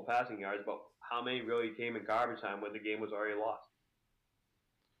 5th total passing yards, but how many really came in garbage time when the game was already lost?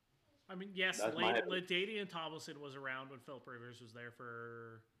 I mean, yes, LaDainian Tomlinson was around when PhIlIp Rivers was there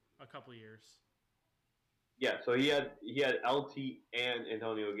for a couple of years. Yeah, so he had LT and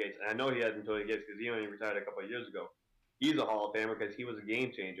Antonio Gates, and I know he had Antonio Gates because he only retired a couple of years ago. He's a Hall of Famer because he was a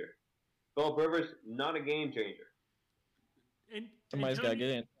game changer. Philip Rivers, not a game changer. And Somebody's got to get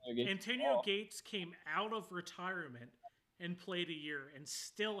in. Antonio Gates came out of retirement and played a year and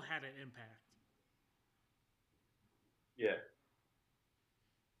still had an impact. Yeah.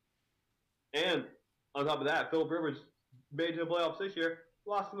 And on top of that, Philip Rivers made it to the playoffs this year,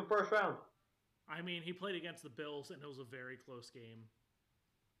 lost in the first round. I mean, he played against the Bills, and it was a very close game.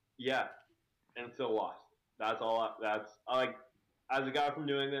 Yeah, and still lost. That's all. I like. As a guy from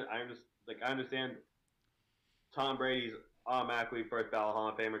New England, I understand Tom Brady's automatically first ballot Hall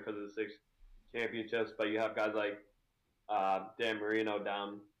of Famer because of the 6 championships, but you have guys like Dan Marino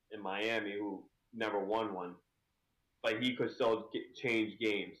down in Miami who never won one, but he could still change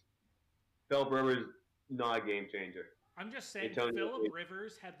games. Philip Rivers, not a game changer. I'm just saying, Philip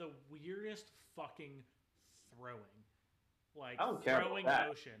Rivers had the weirdest fucking throwing. Like, I don't care throwing about that.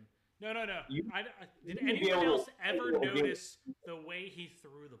 motion. No. Did you be anyone able else to- ever notice the way he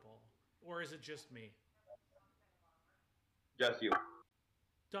threw the ball? Or is it just me? Just you.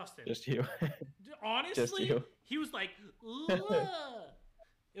 Dustin. Just you. Honestly, Just you. he was like, ugh.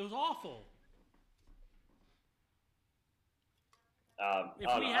 It was awful.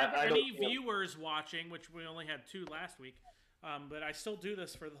 If we have any viewers watching, which we only had 2 last week, but I still do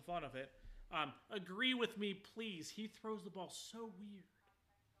this for the fun of it, agree with me, please. He throws the ball so weird.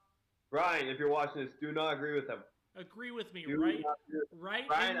 Ryan, if you're watching this, do not agree with him. Agree with me, Do right? not agree. Right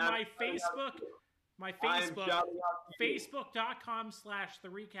Ryan, in I'm my I'm Facebook, shouting out to you.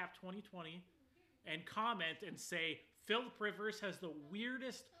 Facebook.com/therecap2020, and comment and say, Philip Rivers has the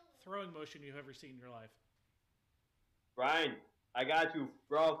weirdest throwing motion you've ever seen in your life. Ryan, I got you,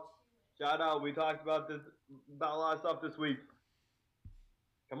 bro. Shout out. We talked about a lot of stuff this week.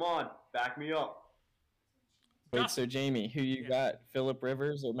 Come on, back me up. Wait, so Jamie, who you got? Philip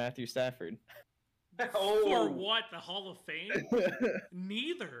Rivers or Matthew Stafford? Oh. For what? The Hall of Fame?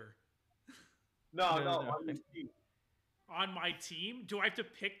 Neither. No. No. On my team? Do I have to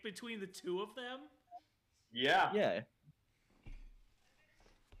pick between the 2 of them? Yeah. Yeah.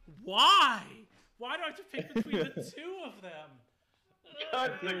 Why? Why do I have to pick between the 2 of them?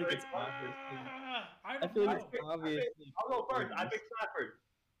 God, I feel like it's obvious. I I don't feel know. like it's obvious. I'll go first. I picked Stafford.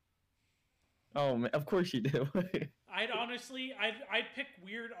 Oh, man, of course you do. I'd pick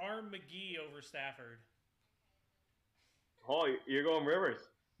Weird Arm McGee over Stafford. Oh, you're going Rivers.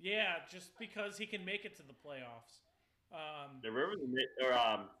 Yeah, just because he can make it to the playoffs. The Rivers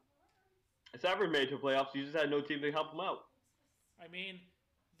Stafford made it to the playoffs. You just had no team to help him out. I mean,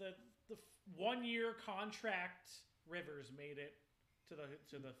 the 1-year contract Rivers made it to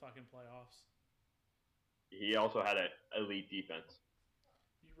the fucking playoffs. He also had an elite defense.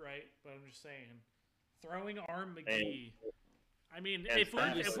 You're right, but I'm just saying, throwing Arm McGee. I mean, and if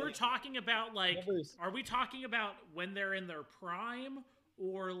we're talking about like, Rivers. are we talking about when they're in their prime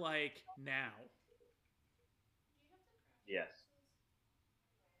or like now? Yes.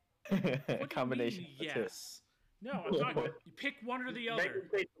 What do you A combination. mean, of the two. yes. No, I'm talking. You pick one or the other.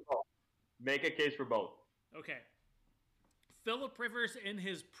 Make a case for both. Okay. Philip Rivers in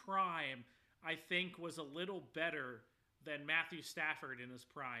his prime, I think, was a little better than Matthew Stafford in his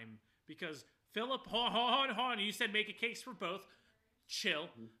prime because Philip. Hold on. You said make a case for both. Chill.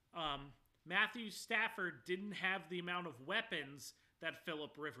 Matthew Stafford didn't have the amount of weapons that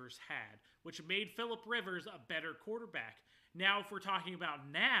Philip Rivers had, which made Philip Rivers a better quarterback. Now, if we're talking about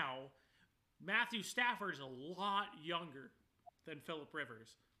now, Matthew Stafford is a lot younger than Philip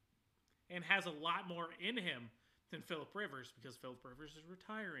Rivers and has a lot more in him than Philip Rivers because Philip Rivers is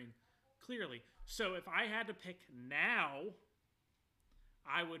retiring, clearly. So if I had to pick now,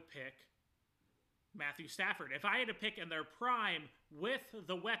 I would pick Matthew Stafford. If I had to pick in their prime with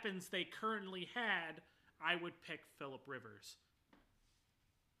the weapons they currently had, I would pick Philip Rivers.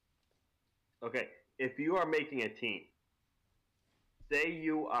 Okay, if you are making a team, say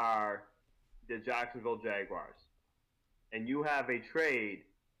you are the Jacksonville Jaguars, and you have a trade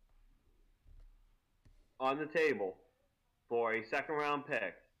on the table for a second-round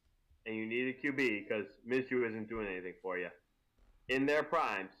pick, and you need a QB because Minshew isn't doing anything for you, in their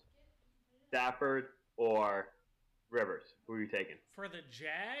primes, Stafford or Rivers, who are you taking? For the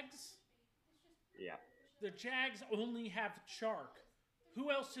Jags, Yeah. the Jags only have Chark.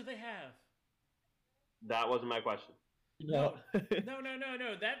 Who else do they have? That wasn't my question. No.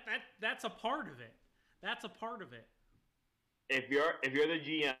 No. That's a part of it. That's a part of it. If you're the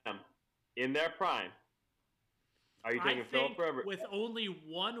GM in their prime, are you taking Philip Rivers? With only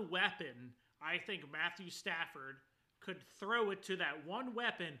one weapon, I think Matthew Stafford could throw it to that one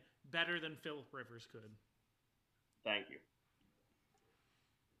weapon better than Philip Rivers could. Thank you.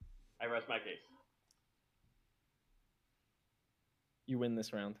 I rest my case. You win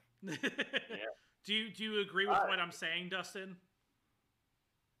this round. Do you agree with what I'm saying, Dustin?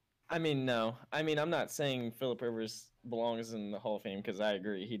 I mean, no. I mean, I'm not saying Philip Rivers belongs in the Hall of Fame because I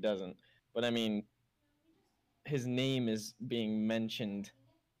agree he doesn't. But I mean, his name is being mentioned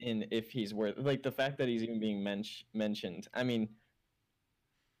in if he's worth like the fact that he's even being mentioned. I mean,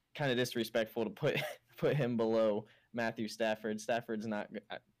 kind of disrespectful to put put him below Matthew Stafford. Stafford's not.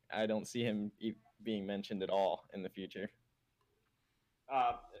 I don't see him being mentioned at all in the future.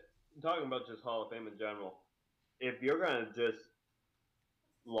 Talking about just Hall of Fame in general, if you're gonna just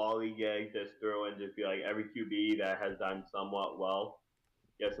lollygag this through and just be like every QB that has done somewhat well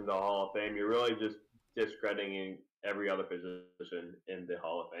gets into the Hall of Fame, you're really just discrediting every other position in the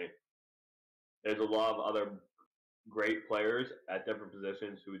Hall of Fame. There's a lot of other great players at different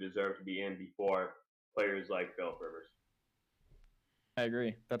positions who deserve to be in before players like PhilIp Rivers. I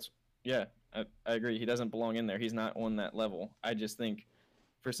agree. I agree. He doesn't belong in there. He's not on that level. I just think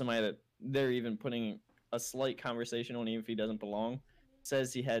for somebody that they're even putting a slight conversation on, even if he doesn't belong,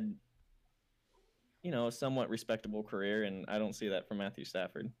 says he had, a somewhat respectable career, and I don't see that from Matthew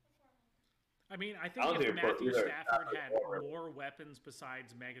Stafford. I mean, I think if Matthew Stafford had more weapons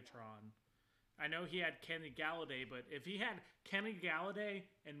besides Megatron, I know he had Kenny Galladay, but if he had Kenny Galladay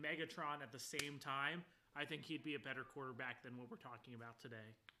and Megatron at the same time, I think he'd be a better quarterback than what we're talking about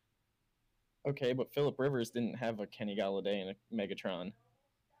today. Okay, but Philip Rivers didn't have a Kenny Galladay and a Megatron.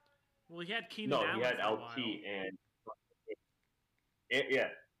 Well, he had Keenan Allen. No, he had for a LT while. yeah.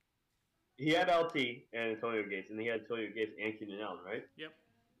 He had LT and Antonio Gates, and he had Antonio Gates and Keenan Allen, right? Yep.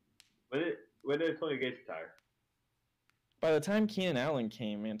 When did Antonio Gates retire? By the time Keenan Allen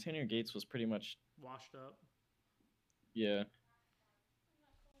came, Antonio Gates was pretty much washed up. Yeah.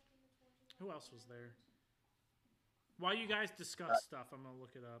 Who else was there? While you guys discuss stuff, I'm gonna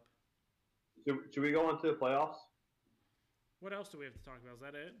look it up. Should we go on to the playoffs? What else do we have to talk about? Is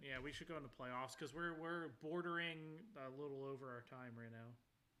that it? Yeah, we should go into playoffs because we're bordering a little over our time right now.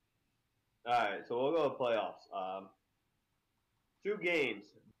 All right, so we'll go to playoffs. 2 games,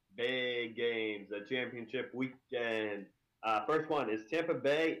 big games, the championship weekend. First one is Tampa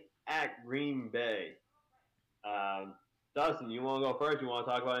Bay at Green Bay. Dustin, you want to go first? You want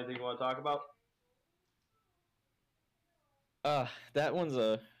to talk about anything you want to talk about? That one's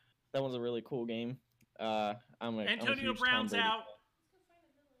a really cool game. Antonio Brown's out.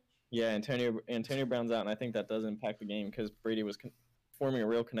 Yeah, Antonio Brown's out, and I think that does impact the game because Brady was forming a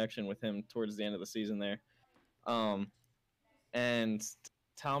real connection with him towards the end of the season there. And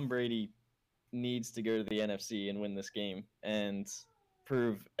Tom Brady needs to go to the NFC and win this game and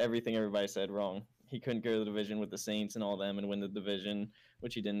prove everything everybody said wrong. He couldn't go to the division with the Saints and all them and win the division,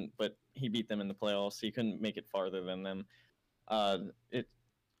 which he didn't, but he beat them in the playoffs. He couldn't make it farther than them.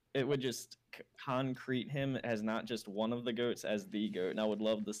 It would just concrete him as not just one of the GOATs, as the GOAT. And I would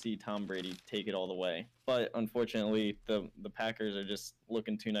love to see Tom Brady take it all the way. But unfortunately, the Packers are just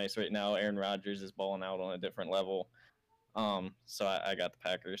looking too nice right now. Aaron Rodgers is balling out on a different level. So I got the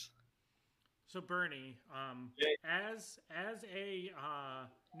Packers. So Bernie, as a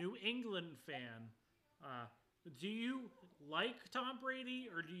New England fan, do you like Tom Brady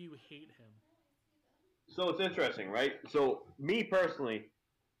or do you hate him? So it's interesting, right? So me personally,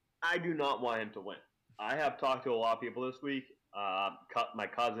 I do not want him to win. I have talked to a lot of people this week. My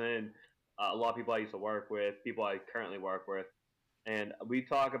cousin, a lot of people I used to work with, people I currently work with, and we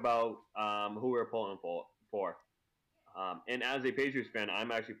talk about who we're pulling for. And as a Patriots fan,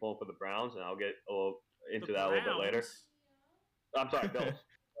 I'm actually pulling for the Browns, and I'll get into that a little bit later. I'm sorry, Bills.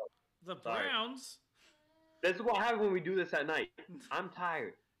 The Browns? This is what happens when we do this at night. I'm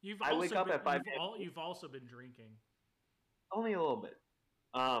tired. I wake up at 5 a.m. You've also been drinking. Only a little bit.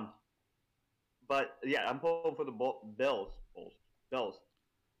 But yeah, I'm pulling for the Bills.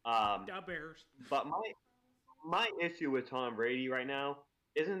 Bears. But my issue with Tom Brady right now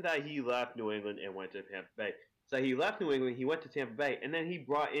isn't that he left New England and went to Tampa Bay. So he left New England, he went to Tampa Bay, and then he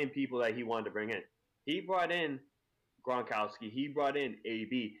brought in people that he wanted to bring in. He brought in Gronkowski. He brought in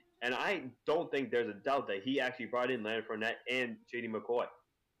AB. And I don't think there's a doubt that he actually brought in Leonard Fournette and J.D. McCoy.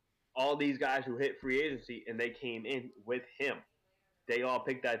 All these guys who hit free agency, and they came in with him. They all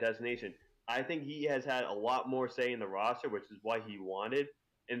picked that destination. I think he has had a lot more say in the roster, which is what he wanted.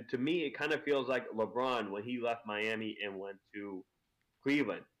 And to me, it kind of feels like LeBron when he left Miami and went to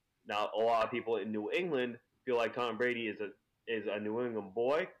Cleveland. Now, a lot of people in New England feel like Tom Brady is a New England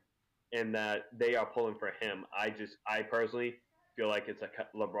boy, and that they are pulling for him. I personally feel like it's a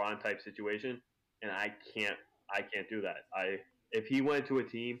LeBron type situation, and I can't do that. If he went to a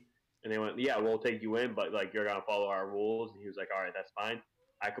team and they went, yeah, we'll take you in, but like you're gonna follow our rules, and he was like, all right, that's fine.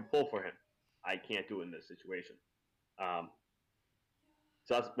 I could pull for him. I can't do it in this situation.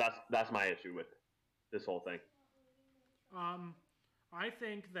 So that's my issue with this whole thing. I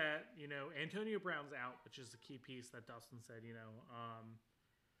think that Antonio Brown's out, which is the key piece that Dustin said.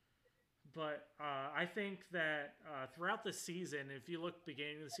 But I think that throughout the season, if you look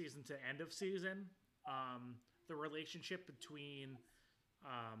beginning of the season to end of season, the relationship between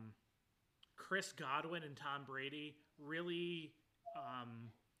Chris Godwin and Tom Brady really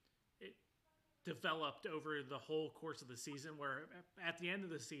it developed over the whole course of the season, where at the end of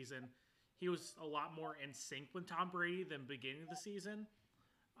the season, he was a lot more in sync with Tom Brady than beginning of the season.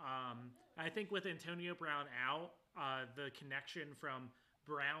 I think with Antonio Brown out, the connection from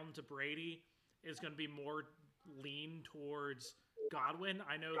Brown to Brady is going to be more lean towards Godwin.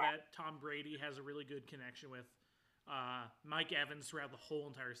 I know that Tom Brady has a really good connection with Mike Evans throughout the whole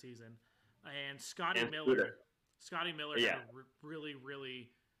entire season. And Scotty Miller. Scotty Miller had a really, really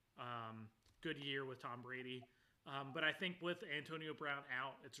good year with Tom Brady. But I think with Antonio Brown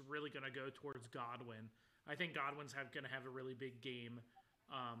out, it's really going to go towards Godwin. I think Godwin's going to have a really big game.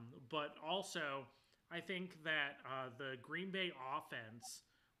 But also, I think that the Green Bay offense,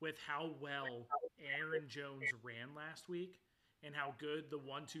 with how well Aaron Jones ran last week and how good the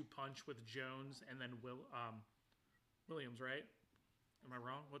 1-2 punch with Jones and then Williams, right? Am I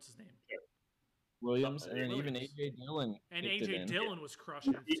wrong? What's his name? Williams, and then even A.J. Dillon. And A.J. Dillon was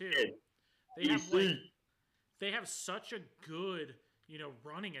crushing it too. They have such a good,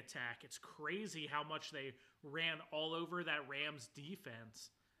 running attack. It's crazy how much they ran all over that Rams defense.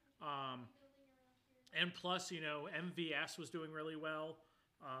 And plus, MVS was doing really well.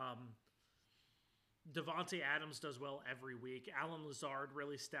 Devontae Adams does well every week. Alan Lazard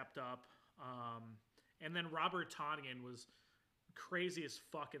really stepped up. And then Robert Tonyan was crazy as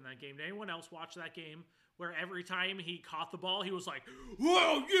fuck in that game. Did anyone else watch that game where every time he caught the ball, he was like,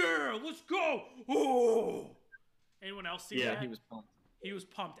 "Whoa, yeah, let's go!" Oh! Anyone else see that? Yeah, he was pumped. He was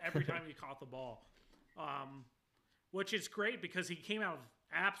pumped every time he caught the ball, which is great because he came out of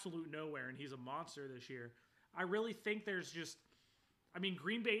absolute nowhere and he's a monster this year. I really think there's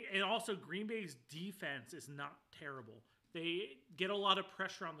Green Bay, and also Green Bay's defense is not terrible. They get a lot of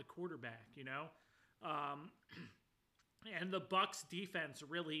pressure on the quarterback, and the Bucs defense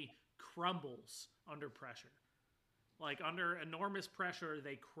really crumbles under pressure. Like under enormous pressure,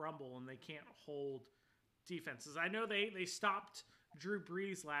 they crumble and they can't hold defenses. I know they stopped Drew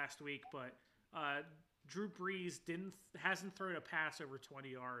Brees last week, but Drew Brees hasn't thrown a pass over 20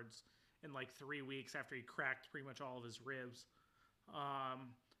 yards in like 3 weeks after he cracked pretty much all of his ribs.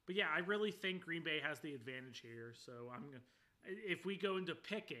 But yeah, I really think Green Bay has the advantage here. So if we go into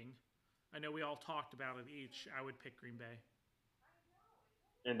picking, I know we all talked about it each, I would pick Green Bay.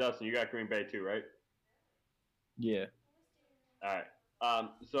 And Dustin, you got Green Bay too, right? Yeah. All right.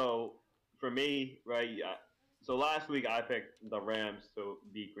 So for me, right, so last week I picked the Rams to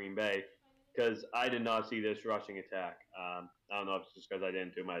beat Green Bay because I did not see this rushing attack. I don't know if it's just because I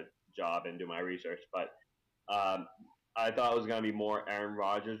didn't do my job and do my research, but I thought it was going to be more Aaron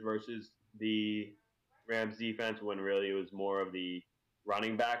Rodgers versus the Rams defense when really it was more of the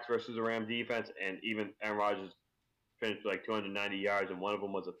running backs versus the Rams defense, and even Aaron Rodgers finished like 290 yards, and one of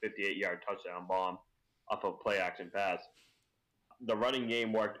them was a 58-yard touchdown bomb off a play-action pass. The running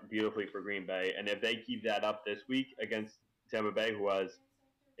game worked beautifully for Green Bay, and if they keep that up this week against Tampa Bay, who has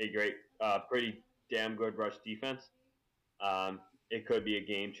a great, pretty damn good rush defense, it could be a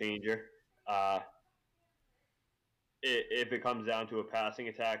game changer. If it comes down to a passing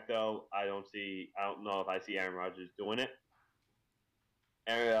attack, though, I don't know if I see Aaron Rodgers doing it.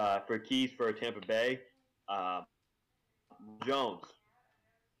 And for keys for Tampa Bay, Jones,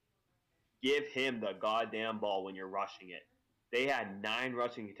 give him the goddamn ball when you're rushing it. They had 9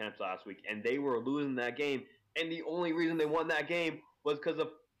 rushing attempts last week, and they were losing that game. And the only reason they won that game was because of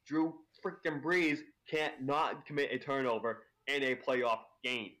Drew freaking Brees can't not commit a turnover in a playoff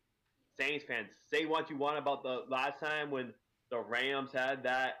game. Saints fans, say what you want about the last time when the Rams had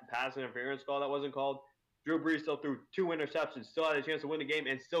that pass interference call that wasn't called. Drew Brees still threw 2 interceptions, still had a chance to win the game,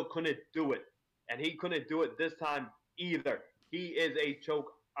 and still couldn't do it. And he couldn't do it this time either. He is a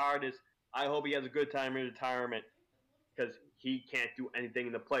choke artist. I hope he has a good time in retirement because he can't do anything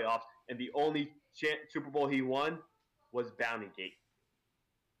in the playoffs. And the only Super Bowl he won was Bountygate.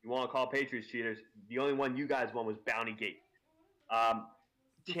 You want to call Patriots cheaters? The only one you guys won was Bountygate.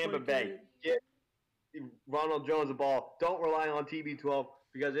 Tampa Bay, get Ronald Jones the ball. Don't rely on TB12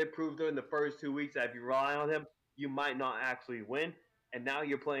 because it proved during the first 2 weeks that if you rely on him, you might not actually win. And now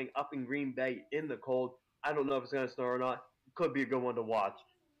you're playing up in Green Bay in the cold. I don't know if it's going to snow or not. It could be a good one to watch.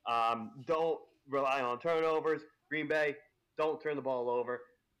 Don't rely on turnovers. Green Bay, don't turn the ball over.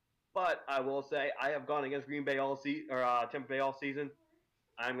 But I will say I have gone against Green Bay all season, or Tampa Bay all season.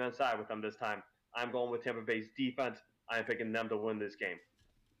 I'm going to side with them this time. I'm going with Tampa Bay's defense. I'm picking them to win this game.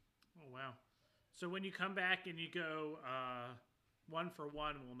 Oh wow! So when you come back and you go 1 for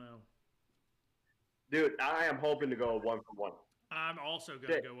 1, we'll know. Dude, I am hoping to go 1 for 1. I'm also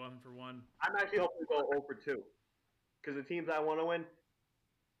going to go 1 for 1. I'm actually hoping to go 0 for 2. Because the teams I want to win,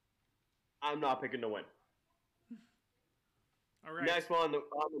 I'm not picking to win. All right. Next one,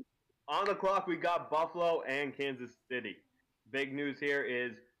 on the clock, we got Buffalo and Kansas City. Big news here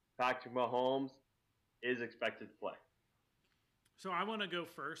is Patrick Mahomes is expected to play. So I want to go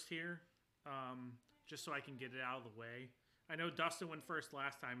first here, just so I can get it out of the way. I know Dustin went first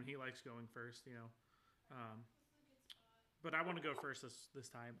last time, and he likes going first, but I want to go first this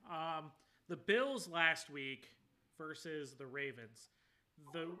time. The Bills last week versus the Ravens.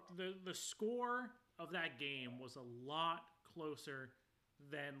 The score of that game was a lot closer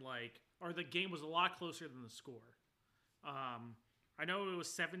than the game was a lot closer than the score. I know it was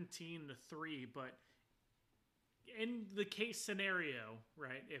 17-3, but in the case scenario,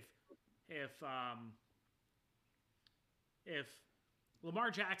 right? If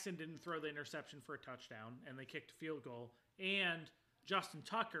Lamar Jackson didn't throw the interception for a touchdown and they kicked a field goal, and Justin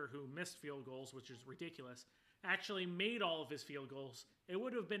Tucker, who missed field goals, which is ridiculous, actually made all of his field goals, it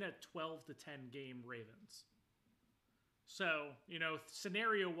would have been a 12-10 game Ravens. So,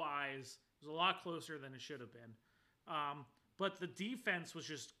 scenario-wise, it was a lot closer than it should have been. But the defense was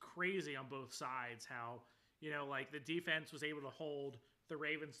just crazy on both sides, how, the defense was able to hold the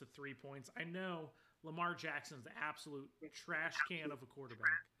Ravens to 3 points. I know Lamar Jackson's the absolute trash can of a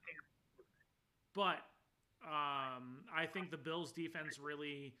quarterback. But I think the Bills' defense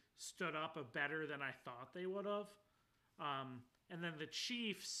really stood up better than I thought they would have. And then the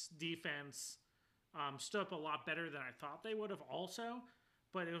Chiefs' defense stood up a lot better than I thought they would have also.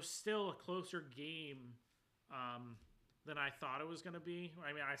 But it was still a closer game than I thought it was going to be.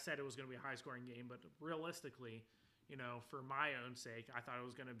 I mean, I said it was going to be a high-scoring game, but realistically, for my own sake, I thought it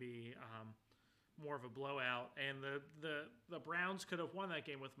was going to be more of a blowout. And the Browns could have won that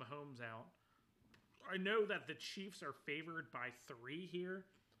game with Mahomes out. I know that the Chiefs are favored by 3 here,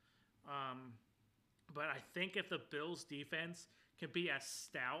 but I think if the Bills' defense can be as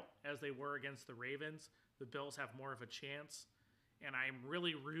stout as they were against the Ravens, the Bills have more of a chance. And I'm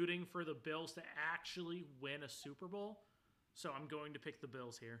really rooting for the Bills to actually win a Super Bowl, so I'm going to pick the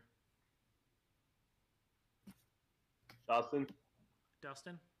Bills here. Dustin?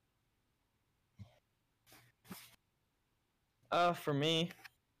 For me,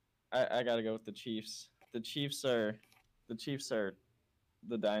 I gotta go with the Chiefs. The Chiefs are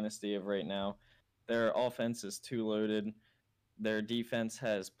the dynasty of right now. Their offense is too loaded. Their defense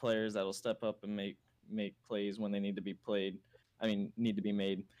has players that'll step up and make plays when they need to be played. Need to be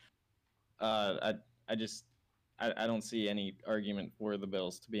made. I don't see any argument for the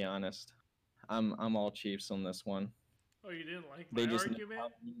Bills, to be honest. I'm all Chiefs on this one. Oh, you didn't like my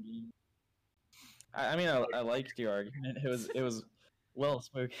argument? I liked your argument. It was well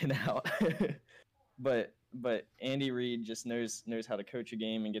spoken out. but Andy Reid just knows how to coach a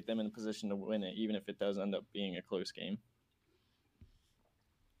game and get them in a position to win it, even if it does end up being a close game.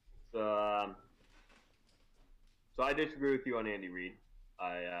 So I disagree with you on Andy Reid.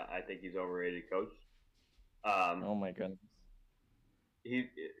 I think he's overrated coach. Oh my goodness.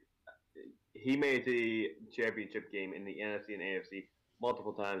 He made the championship game in the NFC and AFC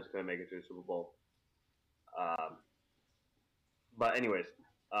multiple times, couldn't make it to the Super Bowl. But anyways,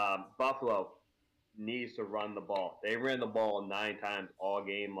 Buffalo needs to run the ball. They ran the ball 9 times all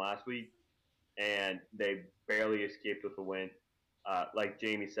game last week, and they barely escaped with a win. Like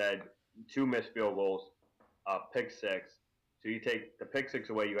Jamie said, 2 missed field goals, pick 6. So you take the pick 6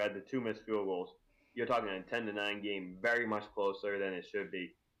 away, you add the 2 missed field goals. You're talking a 10-9 game, very much closer than it should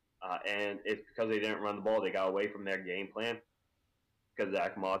be. And it's because they didn't run the ball. They got away from their game plan because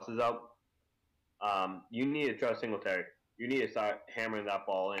Zach Moss is out. You need to trust Singletary. You need to start hammering that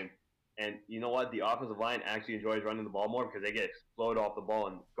ball in. And you know what? The offensive line actually enjoys running the ball more because they get exploded off the ball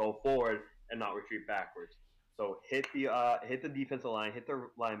and go forward and not retreat backwards. So hit the defensive line, hit the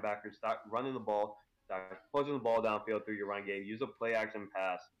linebackers, start running the ball, start pushing the ball downfield through your run game. Use a play action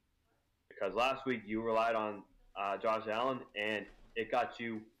pass. Because last week you relied on Josh Allen and it got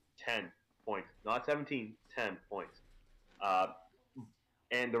you 10 points, not 17, 10 points.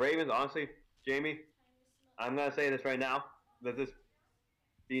 And the Ravens, honestly, Jamie, I'm going to say this right now. Let this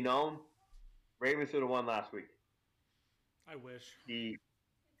be known. Ravens should have won last week. I wish.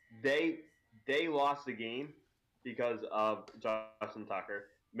 They lost the game because of Justin Tucker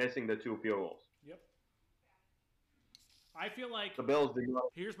missing the 2 field goals. Yep. I feel like the Bills did not.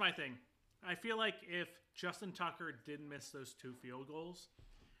 Here's my thing. I feel like if Justin Tucker didn't miss those 2 field goals,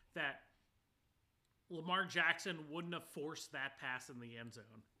 that Lamar Jackson wouldn't have forced that pass in the end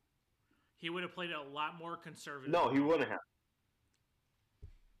zone. He would have played it a lot more conservative. No, he wouldn't have.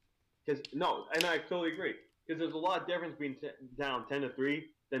 And I totally agree. Because there's a lot of difference between down 10-3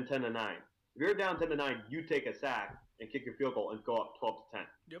 than 10-9. If you're down 10-9, you take a sack and kick your field goal and go up 12-10.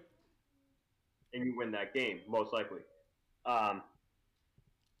 Yep. And you win that game, most likely.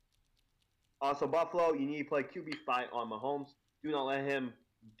 Also, Buffalo, you need to play QB spy on Mahomes. Do not let him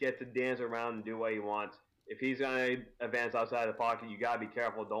get to dance around and do what he wants. If he's going to advance outside the pocket, you got to be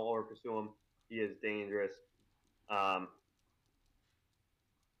careful. Don't over pursue him. He is dangerous.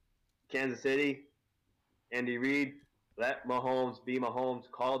 Kansas City, Andy Reid, let Mahomes be Mahomes.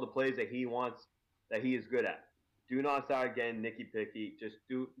 Call the plays that he wants, that he is good at. Do not start getting nicky-picky. Just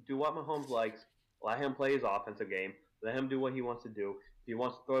do what Mahomes likes. Let him play his offensive game. Let him do what he wants to do. If he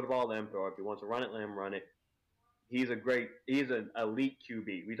wants to throw the ball, let him throw it. If he wants to run it, let him run it. He's an elite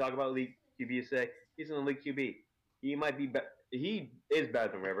QB. We talk about elite QB today. He's an elite QB. He might be, he is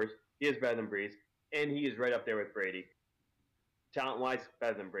better than RiVeRs. He is better than Breeze. And he is right up there with Brady. Talent-wise,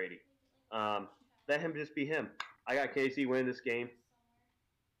 better than Brady. Let him just be him. I got KC winning this game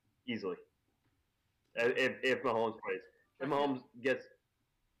easily. If Mahomes plays. If Mahomes gets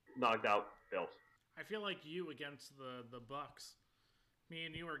knocked out, Bills. I feel like you against the Bucks. Me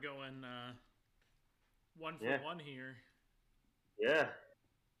and you are going 1 for 1 here. Yeah.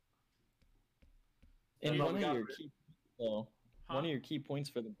 And one of your key points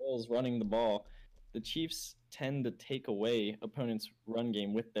for the Bills running the ball, the Chiefs tend to take away opponents' run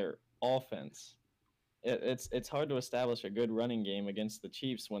game with their offense. It's hard to establish a good running game against the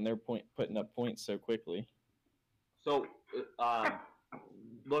Chiefs when they're putting up points so quickly. So,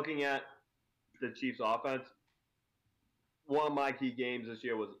 looking at the Chiefs' offense, one of my key games this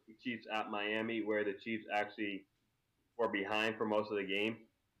year was Chiefs at Miami, where the Chiefs actually were behind for most of the game.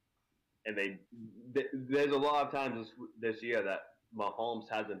 And there's a lot of times this year that Mahomes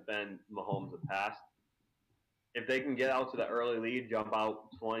hasn't been Mahomes of past. If they can get out to the early lead, jump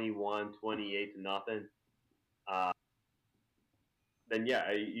out 21, 28 to nothing, then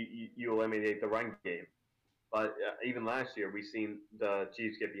yeah, you eliminate the run game. But even last year, we seen the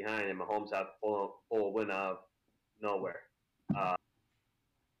Chiefs get behind and Mahomes have to pull a win out of nowhere.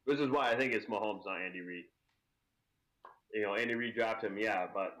 This is why I think it's Mahomes, not Andy Reid. You know, Andy Reid drafted him, yeah,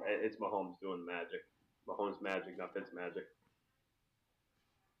 but it's Mahomes doing magic. Mahomes magic, not Fitz magic.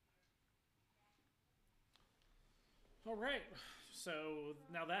 All right. So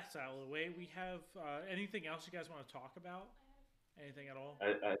now that's out of the way. We have anything else you guys want to talk about? Anything at all?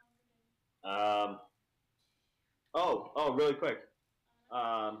 Really quick.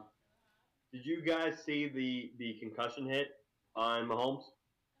 Did you guys see the concussion hit on Mahomes?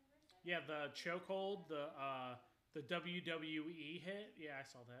 Yeah, the chokehold, the WWE hit. Yeah, I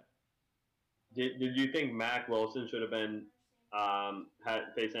saw that. Did you think Mac Wilson should have been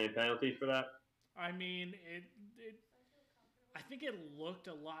faced any penalties for that? I mean, I think it looked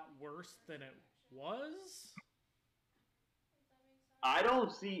a lot worse than it was. I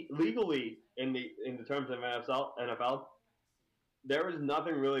don't see legally in the terms of NFL, there was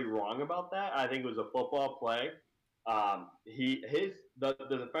nothing really wrong about that. I think it was a football play. The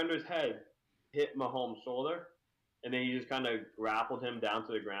defender's head hit Mahomes' shoulder, and then he just kind of grappled him down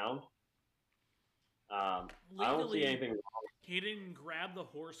to the ground. I don't see anything wrong. He didn't grab the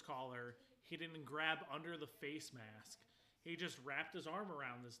horse collar. He didn't grab under the face mask. He just wrapped his arm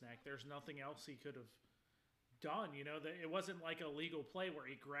around his neck. There's nothing else he could have done. You know, it wasn't like a legal play where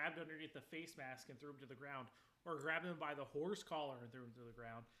he grabbed underneath the face mask and threw him to the ground, or grabbed him by the horse collar and threw him to the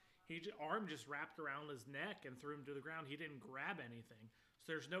ground. Arm just wrapped around his neck and threw him to the ground. He didn't grab anything.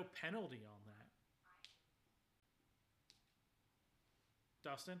 So there's no penalty on that.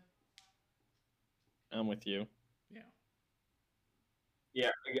 Dustin? I'm with you. Yeah.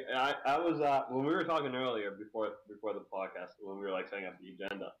 Yeah, I was when we were talking earlier before the podcast, when we were like setting up the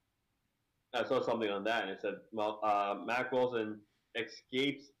agenda, I saw something on that and it said Mac Wilson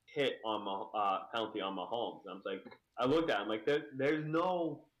escapes hit on penalty on Mahomes. And I looked at him like there's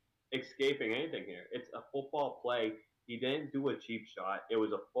no escaping anything here. It's a football play. He didn't do a cheap shot. It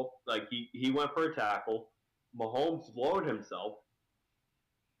was he went for a tackle. Mahomes lowered himself,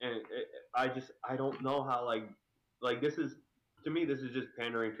 and I don't know how this is. To me, this is just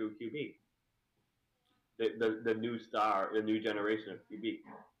pandering to a QB. The new star, the new generation of QB.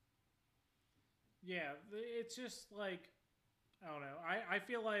 Yeah, it's just like, I don't know. I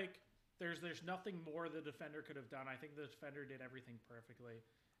feel like there's nothing more the defender could have done. I think the defender did everything perfectly.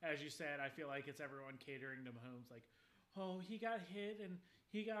 As you said, I feel like it's everyone catering to Mahomes. Like, oh, he got hit and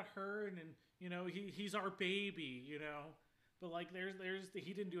he got hurt and, you know, he's our baby, you know. But like,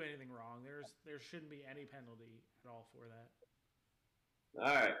 he didn't do anything wrong. There shouldn't be any penalty at all for that.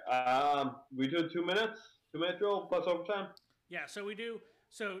 All right. We do 2 minutes. 2 minute drill plus overtime. Yeah. So we do.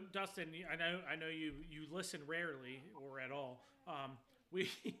 So Dustin, I know you listen rarely or at all. We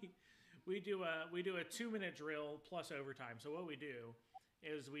we do a 2 minute drill plus overtime. So what we do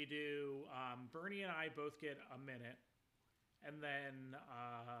is Bernie and I both get a minute, and then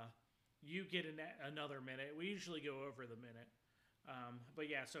you get another minute. We usually go over the minute. But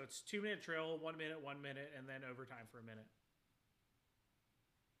yeah, so it's 2 minute drill, 1 minute, and then overtime for a minute.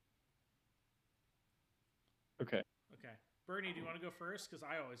 Okay. Okay. Bernie, do you want to go first? Because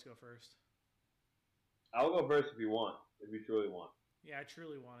I always go first. I'll go first if you want. If you truly want. Yeah, I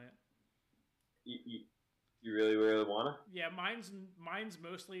truly want it. You really, really want to? Yeah, mine's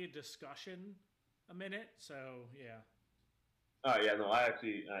mostly a discussion a minute, so yeah. Oh, yeah, no,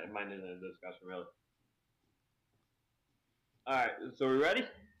 mine isn't a discussion, really. All right, so we ready?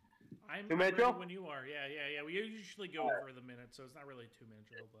 I'm 2 minute ready drill? when you are. Yeah. We usually go over the minute, so it's not really a 2 minute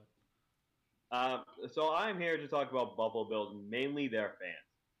drill, but. So I'm here to talk about Buffalo Bills, mainly their fans.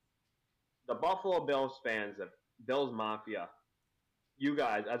 The Buffalo Bills fans, the Bills Mafia, you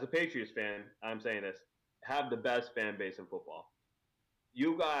guys, as a Patriots fan, I'm saying this, have the best fan base in football.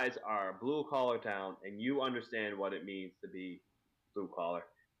 You guys are a blue-collar town, and you understand what it means to be blue-collar.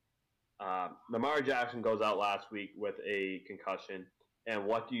 Lamar Jackson goes out last week with a concussion, and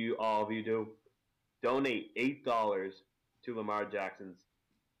what do all of you do? Donate $8 to Lamar Jackson's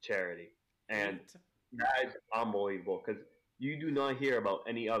charity. And that is unbelievable because you do not hear about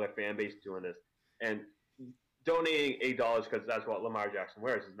any other fan base doing this. And donating $8 because that's what Lamar Jackson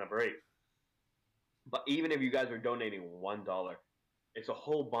wears is number 8. But even if you guys were donating $1, it's a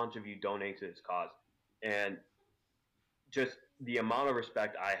whole bunch of you donating to this cause. And just the amount of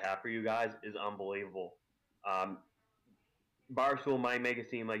respect I have for you guys is unbelievable. Barstool might make it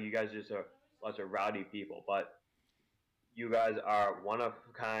seem like you guys just are a bunch of rowdy people, but you guys are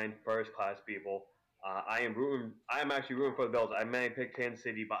one-of-a-kind, first-class people. I am actually rooting for the Bills. I may pick Kansas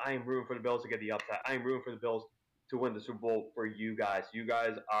City, but I am rooting for the Bills to get the upset. I am rooting for the Bills to win the Super Bowl for you guys. You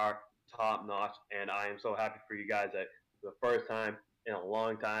guys are top-notch, and I am so happy for you guys that for the first time in a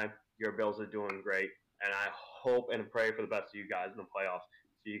long time, your Bills are doing great. And I hope and pray for the best of you guys in the playoffs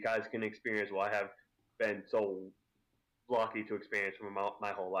so you guys can experience what I have been so lucky to experience for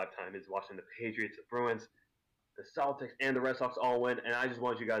my whole lifetime is watching the Patriots, the Bruins, the Celtics, and the Red Sox all win, and I just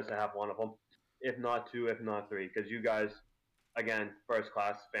want you guys to have one of them, if not 2, if not 3, because you guys, again,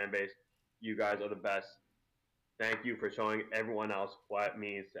 first-class fan base, you guys are the best. Thank you for showing everyone else what it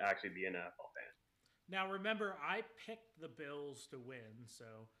means to actually be an NFL fan. Now, remember, I picked the Bills to win,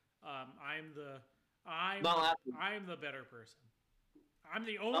 so I'm the better person. I'm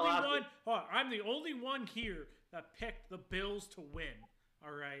the only one. I'm the only one here that picked the Bills to win.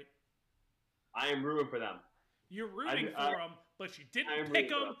 All right. I am rooting for them. You're rooting for them, but you didn't pick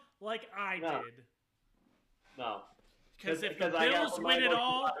them like I did. No. Because if the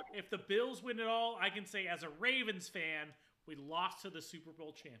Bills win it all, I can say as a Ravens fan, we lost to the Super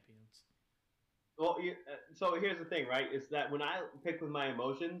Bowl champions. Well, so here's the thing, right? Is that when I pick with my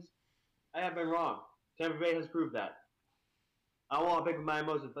emotions, I have been wrong. Tampa Bay has proved that. I want to pick with my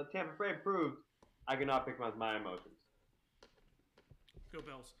emotions, but Tampa Bay proved I cannot pick with my emotions. Go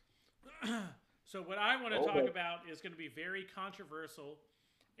Bills. So what I want to talk about is going to be very controversial,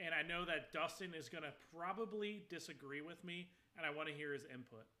 and I know that Dustin is going to probably disagree with me, and I want to hear his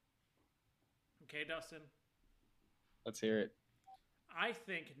input. Okay, Dustin? Let's hear it. I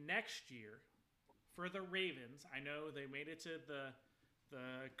think next year, for the Ravens, I know they made it to the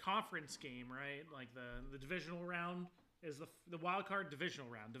conference game, right? Like the divisional round is the wild card divisional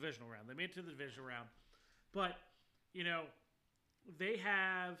round. They made it to the divisional round. But, they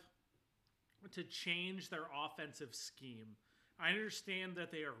have to change their offensive scheme. I understand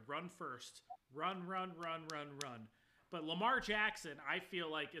that they are run first. Run. But Lamar Jackson, I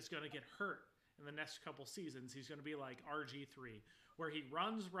feel like, is going to get hurt in the next couple seasons. He's going to be like RG3, where he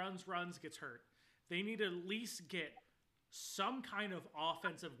runs, gets hurt. They need to at least get some kind of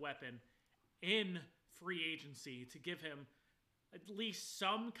offensive weapon in free agency to give him at least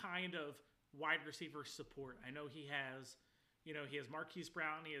some kind of wide receiver support. I know he has Marquise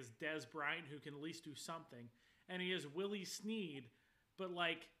Brown, he has Dez Bryant, who can at least do something, and he has Willie Snead, but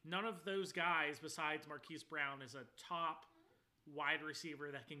none of those guys besides Marquise Brown is a top wide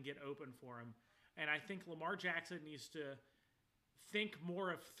receiver that can get open for him. And I think Lamar Jackson needs to think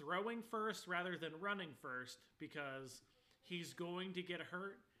more of throwing first rather than running first, because he's going to get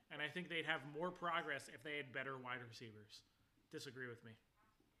hurt, and I think they'd have more progress if they had better wide receivers. Disagree with me.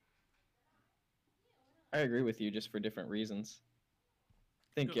 I agree with you, just for different reasons.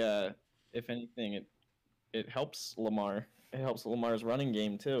 I think, if anything, it helps Lamar. It helps Lamar's running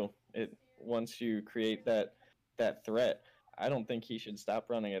game too. It once you create that threat, I don't think he should stop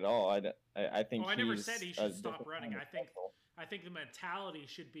running at all. I think I never said he's he a should stop different running. kind of special. I think the mentality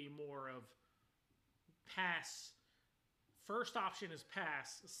should be more of pass. First option is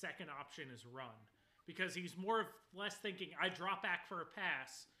pass. Second option is run, because he's more or less thinking I drop back for a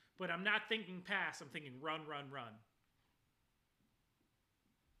pass, but I'm not thinking pass. I'm thinking run, run, run.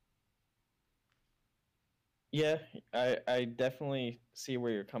 Yeah, I definitely see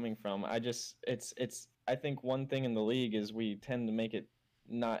where you're coming from. It's I think one thing in the league is we tend to make it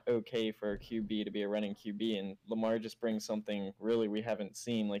not okay for a QB to be a running QB, and Lamar just brings something really we haven't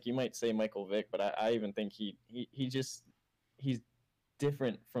seen. Like, you might say Michael Vick, but I even think he's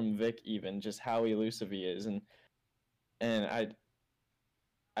different from Vick, even just how elusive he is, and I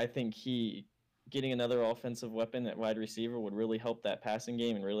think he getting another offensive weapon at wide receiver would really help that passing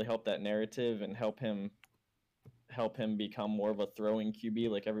game and really help that narrative and help him become more of a throwing QB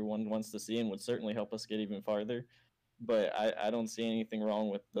like everyone wants to see, and would certainly help us get even farther. But I don't see anything wrong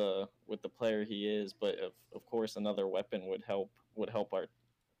with the player he is. But of course another weapon would help our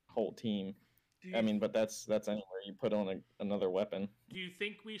whole team. I mean, but that's anywhere you put on another weapon. Do you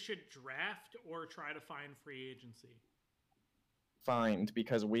think we should draft or try to find free agency? Find,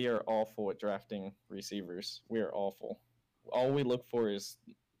 because we are awful at drafting receivers. We are awful. All we look for is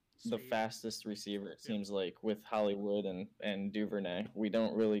the fastest receiver, it seems like, with Hollywood and Duvernay. We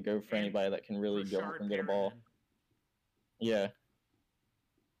don't really go for anybody that can really go up and get a ball. Yeah.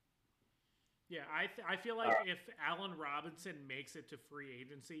 Yeah, I feel like if Allen Robinson makes it to free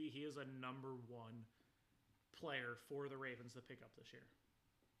agency, he is a number one player for the Ravens to pick up this year.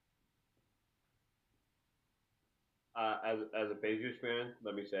 As a Patriots fan,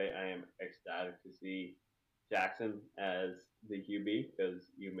 let me say I am ecstatic to see Jackson as the QB,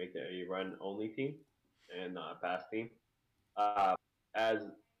 because you make it a run-only team and not a pass team. As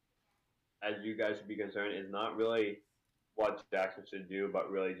you guys should be concerned, is not really what Jackson should do, but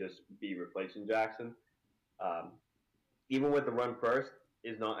really just be replacing Jackson. Even with the run first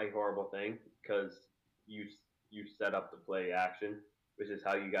is not a horrible thing, because you set up the play action, which is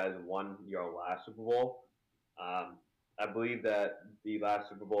how you guys won your last Super Bowl. I believe that the last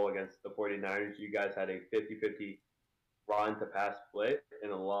Super Bowl against the 49ers, you guys had a 50-50 run to pass split,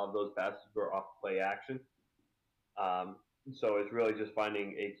 and a lot of those passes were off play action. So it's really just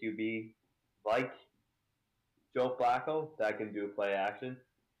finding a QB like Joe Flacco that can do play action.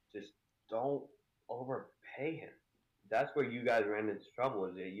 Just don't overpay him. That's where you guys ran into trouble.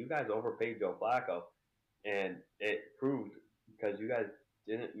 Is that you guys overpaid Joe Flacco, and it proved, because you guys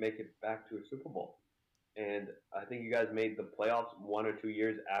didn't make it back to a Super Bowl. And I think you guys made the playoffs 1 or 2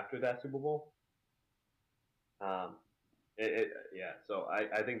 years after that Super Bowl. So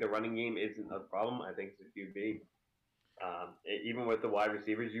I think the running game isn't a problem. I think it's a QB. Even with the wide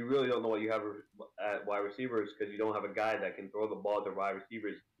receivers, you really don't know what you have at wide receivers, because you don't have a guy that can throw the ball to wide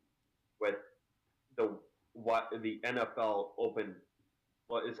receivers with the NFL open,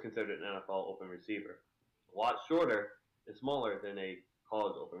 what is considered an NFL open receiver. A lot shorter and smaller than a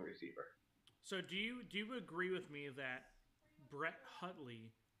college open receiver. So do you agree with me that Brett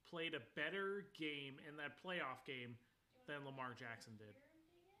Hundley played a better game in that playoff game than Lamar Jackson did?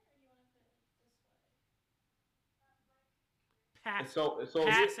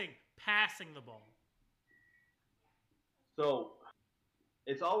 Passing the ball. So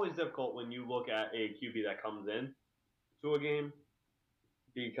it's always difficult when you look at a QB that comes in to a game,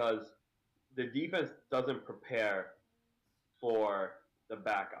 because the defense doesn't prepare for the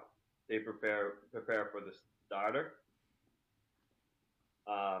backup. They prepare for the starter.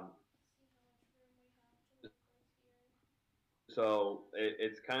 So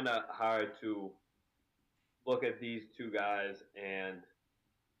it's kind of hard to look at these two guys and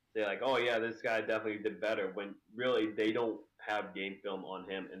say, like, oh yeah, this guy definitely did better, when really they don't have game film on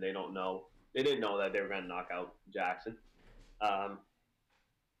him, and they didn't know that they were going to knock out Jackson.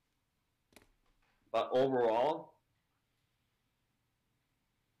 But overall,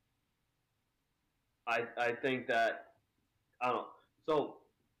 I think that, I don't know. So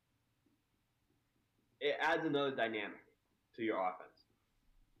it adds another dynamic to your offense.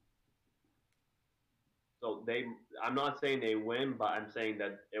 So I'm not saying they win, but I'm saying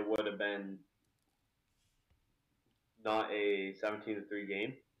that it would have been not a 17-3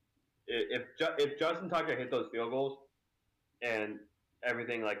 game. If Justin Tucker hit those field goals and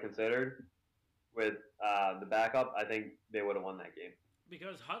everything like considered with the backup, I think they would have won that game.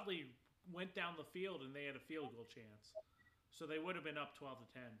 Because Hundley went down the field and they had a field goal chance. So they would have been up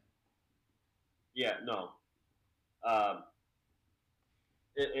 12-10. Yeah, no. Um,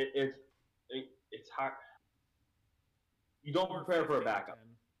 it's hard. You don't Or prepare for a 15 to backup. 10.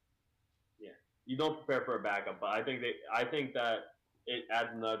 Yeah, you don't prepare for a backup, but I think that it adds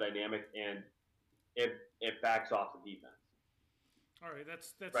another dynamic and it backs off the defense. All right,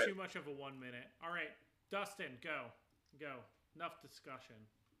 that's Right. too much of a 1 minute. All right, Dustin, go. Enough discussion.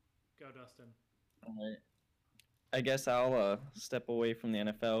 Go, Dustin. All right. I guess I'll step away from the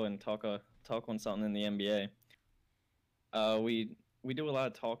NFL and talk on something in the NBA. We do a lot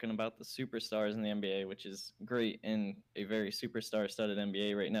of talking about the superstars in the NBA, which is great in a very superstar-studded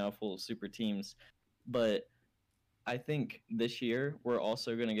NBA right now, full of super teams. But I think this year we're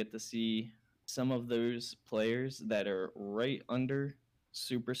also going to get to see some of those players that are right under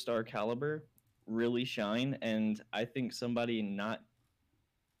superstar caliber really shine, and I think somebody not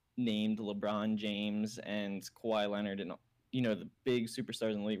named LeBron James and Kawhi Leonard and the big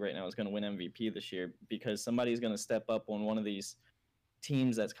superstars in the league right now is going to win MVP this year, because somebody's going to step up on one of these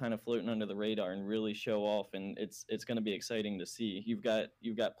teams that's kind of floating under the radar and really show off, and it's going to be exciting to see. You've got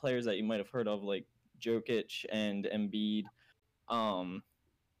players that you might have heard of, like Jokic and Embiid,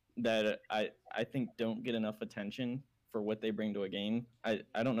 that I think don't get enough attention for what they bring to a game. I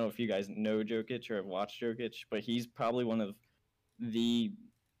don't know if you guys know Jokic or have watched Jokic, but he's probably one of the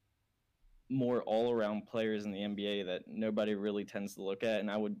more all-around players in the NBA that nobody really tends to look at, and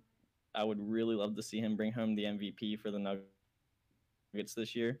I would really love to see him bring home the MVP for the Nuggets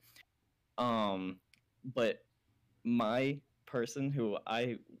this year. But my person who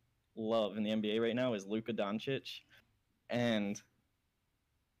I love in the NBA right now is Luka Doncic, and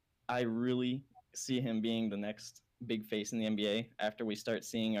I really see him being the next big face in the NBA after we start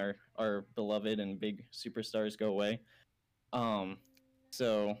seeing our beloved and big superstars go away.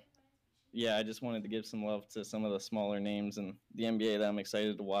 So yeah, I just wanted to give some love to some of the smaller names in the NBA that I'm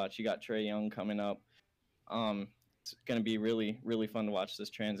excited to watch. You got Trae Young coming up. It's going to be really, really fun to watch this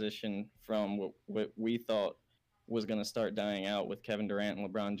transition from what we thought was going to start dying out with Kevin Durant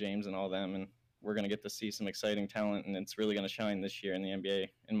and LeBron James and all them. And we're going to get to see some exciting talent, and it's really going to shine this year in the NBA.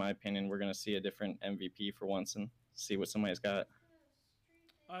 In my opinion, we're going to see a different MVP for once and see what somebody's got.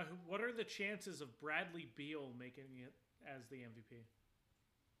 What are the chances of Bradley Beal making it as the MVP?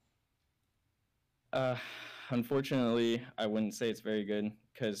 Uh, Unfortunately, I wouldn't say it's very good,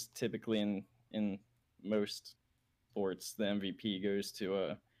 because typically in most sports, the MVP goes to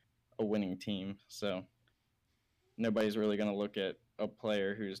a winning team. So nobody's really going to look at a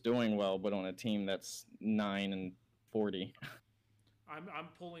player who's doing well, but on a team that's 9-40. I'm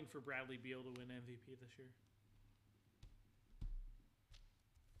pulling for Bradley Beal to win MVP this year.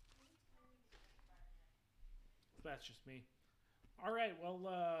 That's just me. All right, well,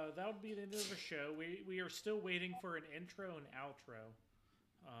 that would be the end of the show. We are still waiting for an intro and outro,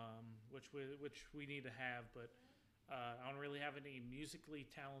 which we need to have, but I don't really have any musically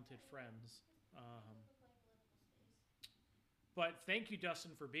talented friends. But thank you,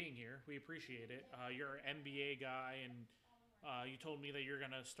 Dustin, for being here. We appreciate it. You're an NBA guy, and you told me that you're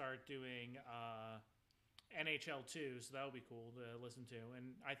going to start doing NHL too, so that would be cool to listen to.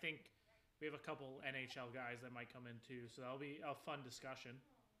 And I think we have a couple NHL guys that might come in too, so that'll be a fun discussion.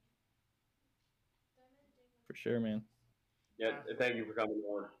 For sure, man. Yeah, thank you for coming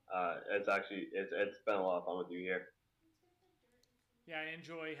on. It's been a lot of fun with you here. Yeah, I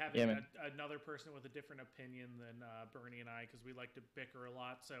enjoy having another person with a different opinion than Bernie and I, because we like to bicker a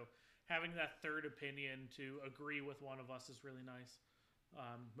lot. So having that third opinion to agree with one of us is really nice.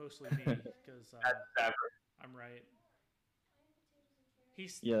 Mostly me, because I'm right.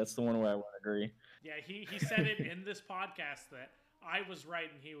 Yeah, that's the one where I would agree. Yeah, he said it in this podcast that I was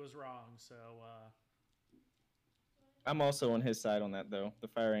right and he was wrong. So I'm also on his side on that, though. The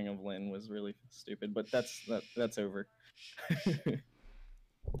firing of Lynn was really stupid, but that's over.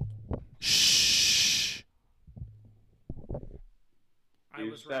 Shh. I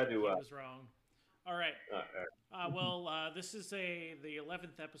was right. He was wrong. All right. Well, this is the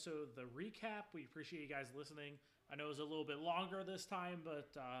 11th episode of the recap. We appreciate you guys listening. I know it was a little bit longer this time,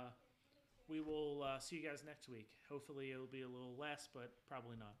 but we will see you guys next week. Hopefully, it'll be a little less, but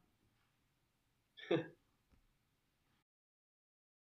probably not.